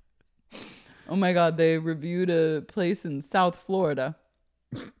 Oh my God, they reviewed a place in South Florida.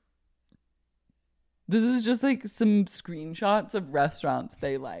 This is just like some screenshots of restaurants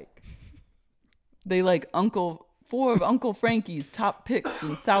they like. They like 4 of Uncle Frankie's top picks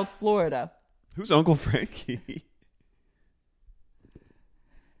in South Florida. Who's Uncle Frankie?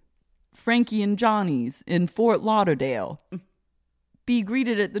 Frankie and Johnny's in Fort Lauderdale. Be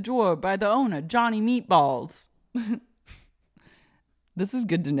greeted at the door by the owner, Johnny Meatballs. This is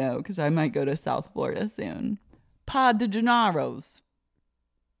good to know because I might go to South Florida soon. Pa de Gennaro's.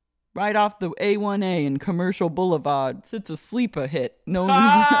 Right off the A1A in Commercial Boulevard sits a sleeper hit known as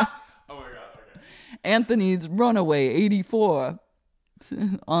oh my God, okay. Anthony's Runaway 84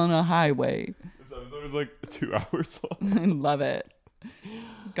 on a highway. This episode episode is like 2 hours long. I love it.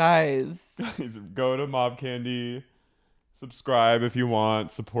 Guys, go to Mob Candy. Subscribe if you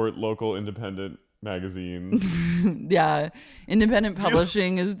want. Support local independent magazines. Yeah. Independent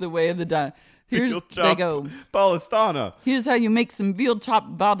publishing is the way of the done. Here's they go. Valistana. Here's how you make some veal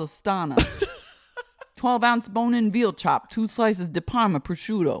chop Valistana. 12-ounce bone-in veal chop, 2 slices de Parma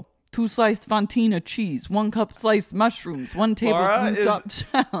prosciutto, 2 sliced Fontina cheese, 1 cup sliced mushrooms, 1 tablespoon chopped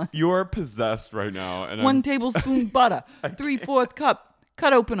shallot. You're possessed right now. And 1 tablespoon butter, 3/4 cup.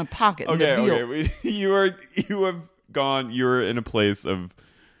 Cut open a pocket. Okay, in the veal. okay. You're in a place of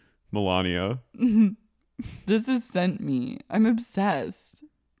Melania. This is sent me. I'm obsessed.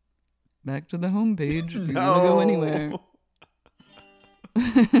 Back to the homepage if you want to go anywhere.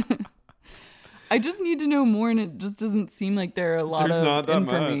 I just need to know more, and it just doesn't seem like there are a lot There's of not that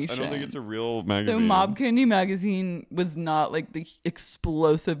information. much. I don't think it's a real magazine. So Mob Candy magazine was not like the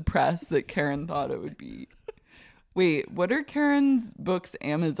explosive press that Karen thought it would be. Wait, what are Karen's books'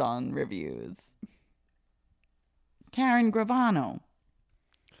 Amazon reviews? Karen Gravano.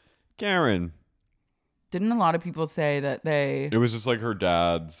 Karen. Didn't a lot of people say that they... It was just like her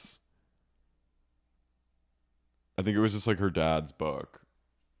dad's... I think it was just like her dad's book.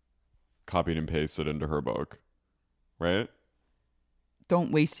 Copied and pasted into her book. Right?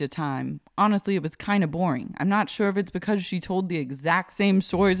 Don't waste your time. Honestly, it was kind of boring. I'm not sure if it's because she told the exact same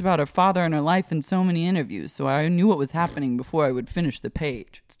stories about her father and her life in so many interviews, so I knew what was happening before I would finish the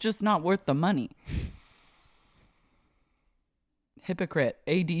page. It's just not worth the money. Hypocrite.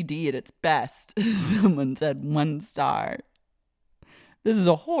 ADD at its best. Someone said 1 star. This is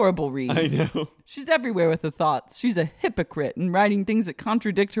a horrible read. I know. She's everywhere with her thoughts. She's a hypocrite and writing things that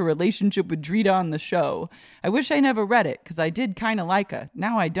contradict her relationship with Drita on the show. I wish I never read it, because I did kind of like her.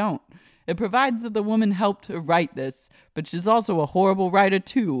 Now I don't. It provides that the woman helped her write this, but she's also a horrible writer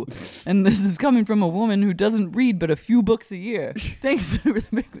too. And this is coming from a woman who doesn't read but a few books a year. Thanks.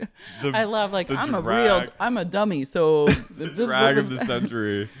 I love, like, I'm a dummy, so... The drag of the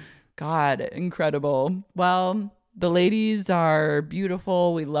century. God, incredible. Well... The ladies are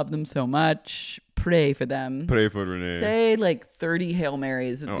beautiful. We love them so much. Pray for them. Pray for Renee. Say like 30 Hail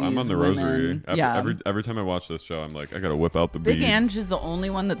Marys at these I'm on the women. rosary. Every time I watch this show, I'm like, I gotta whip out the beads. Big Ange is the only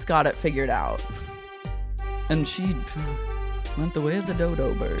one that's got it figured out. And she went the way of the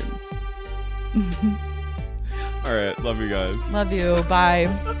dodo bird. All right. Love you guys. Love you. Bye.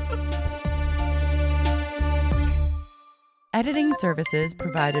 Editing services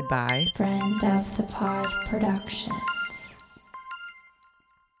provided by Friend of the Pod Production.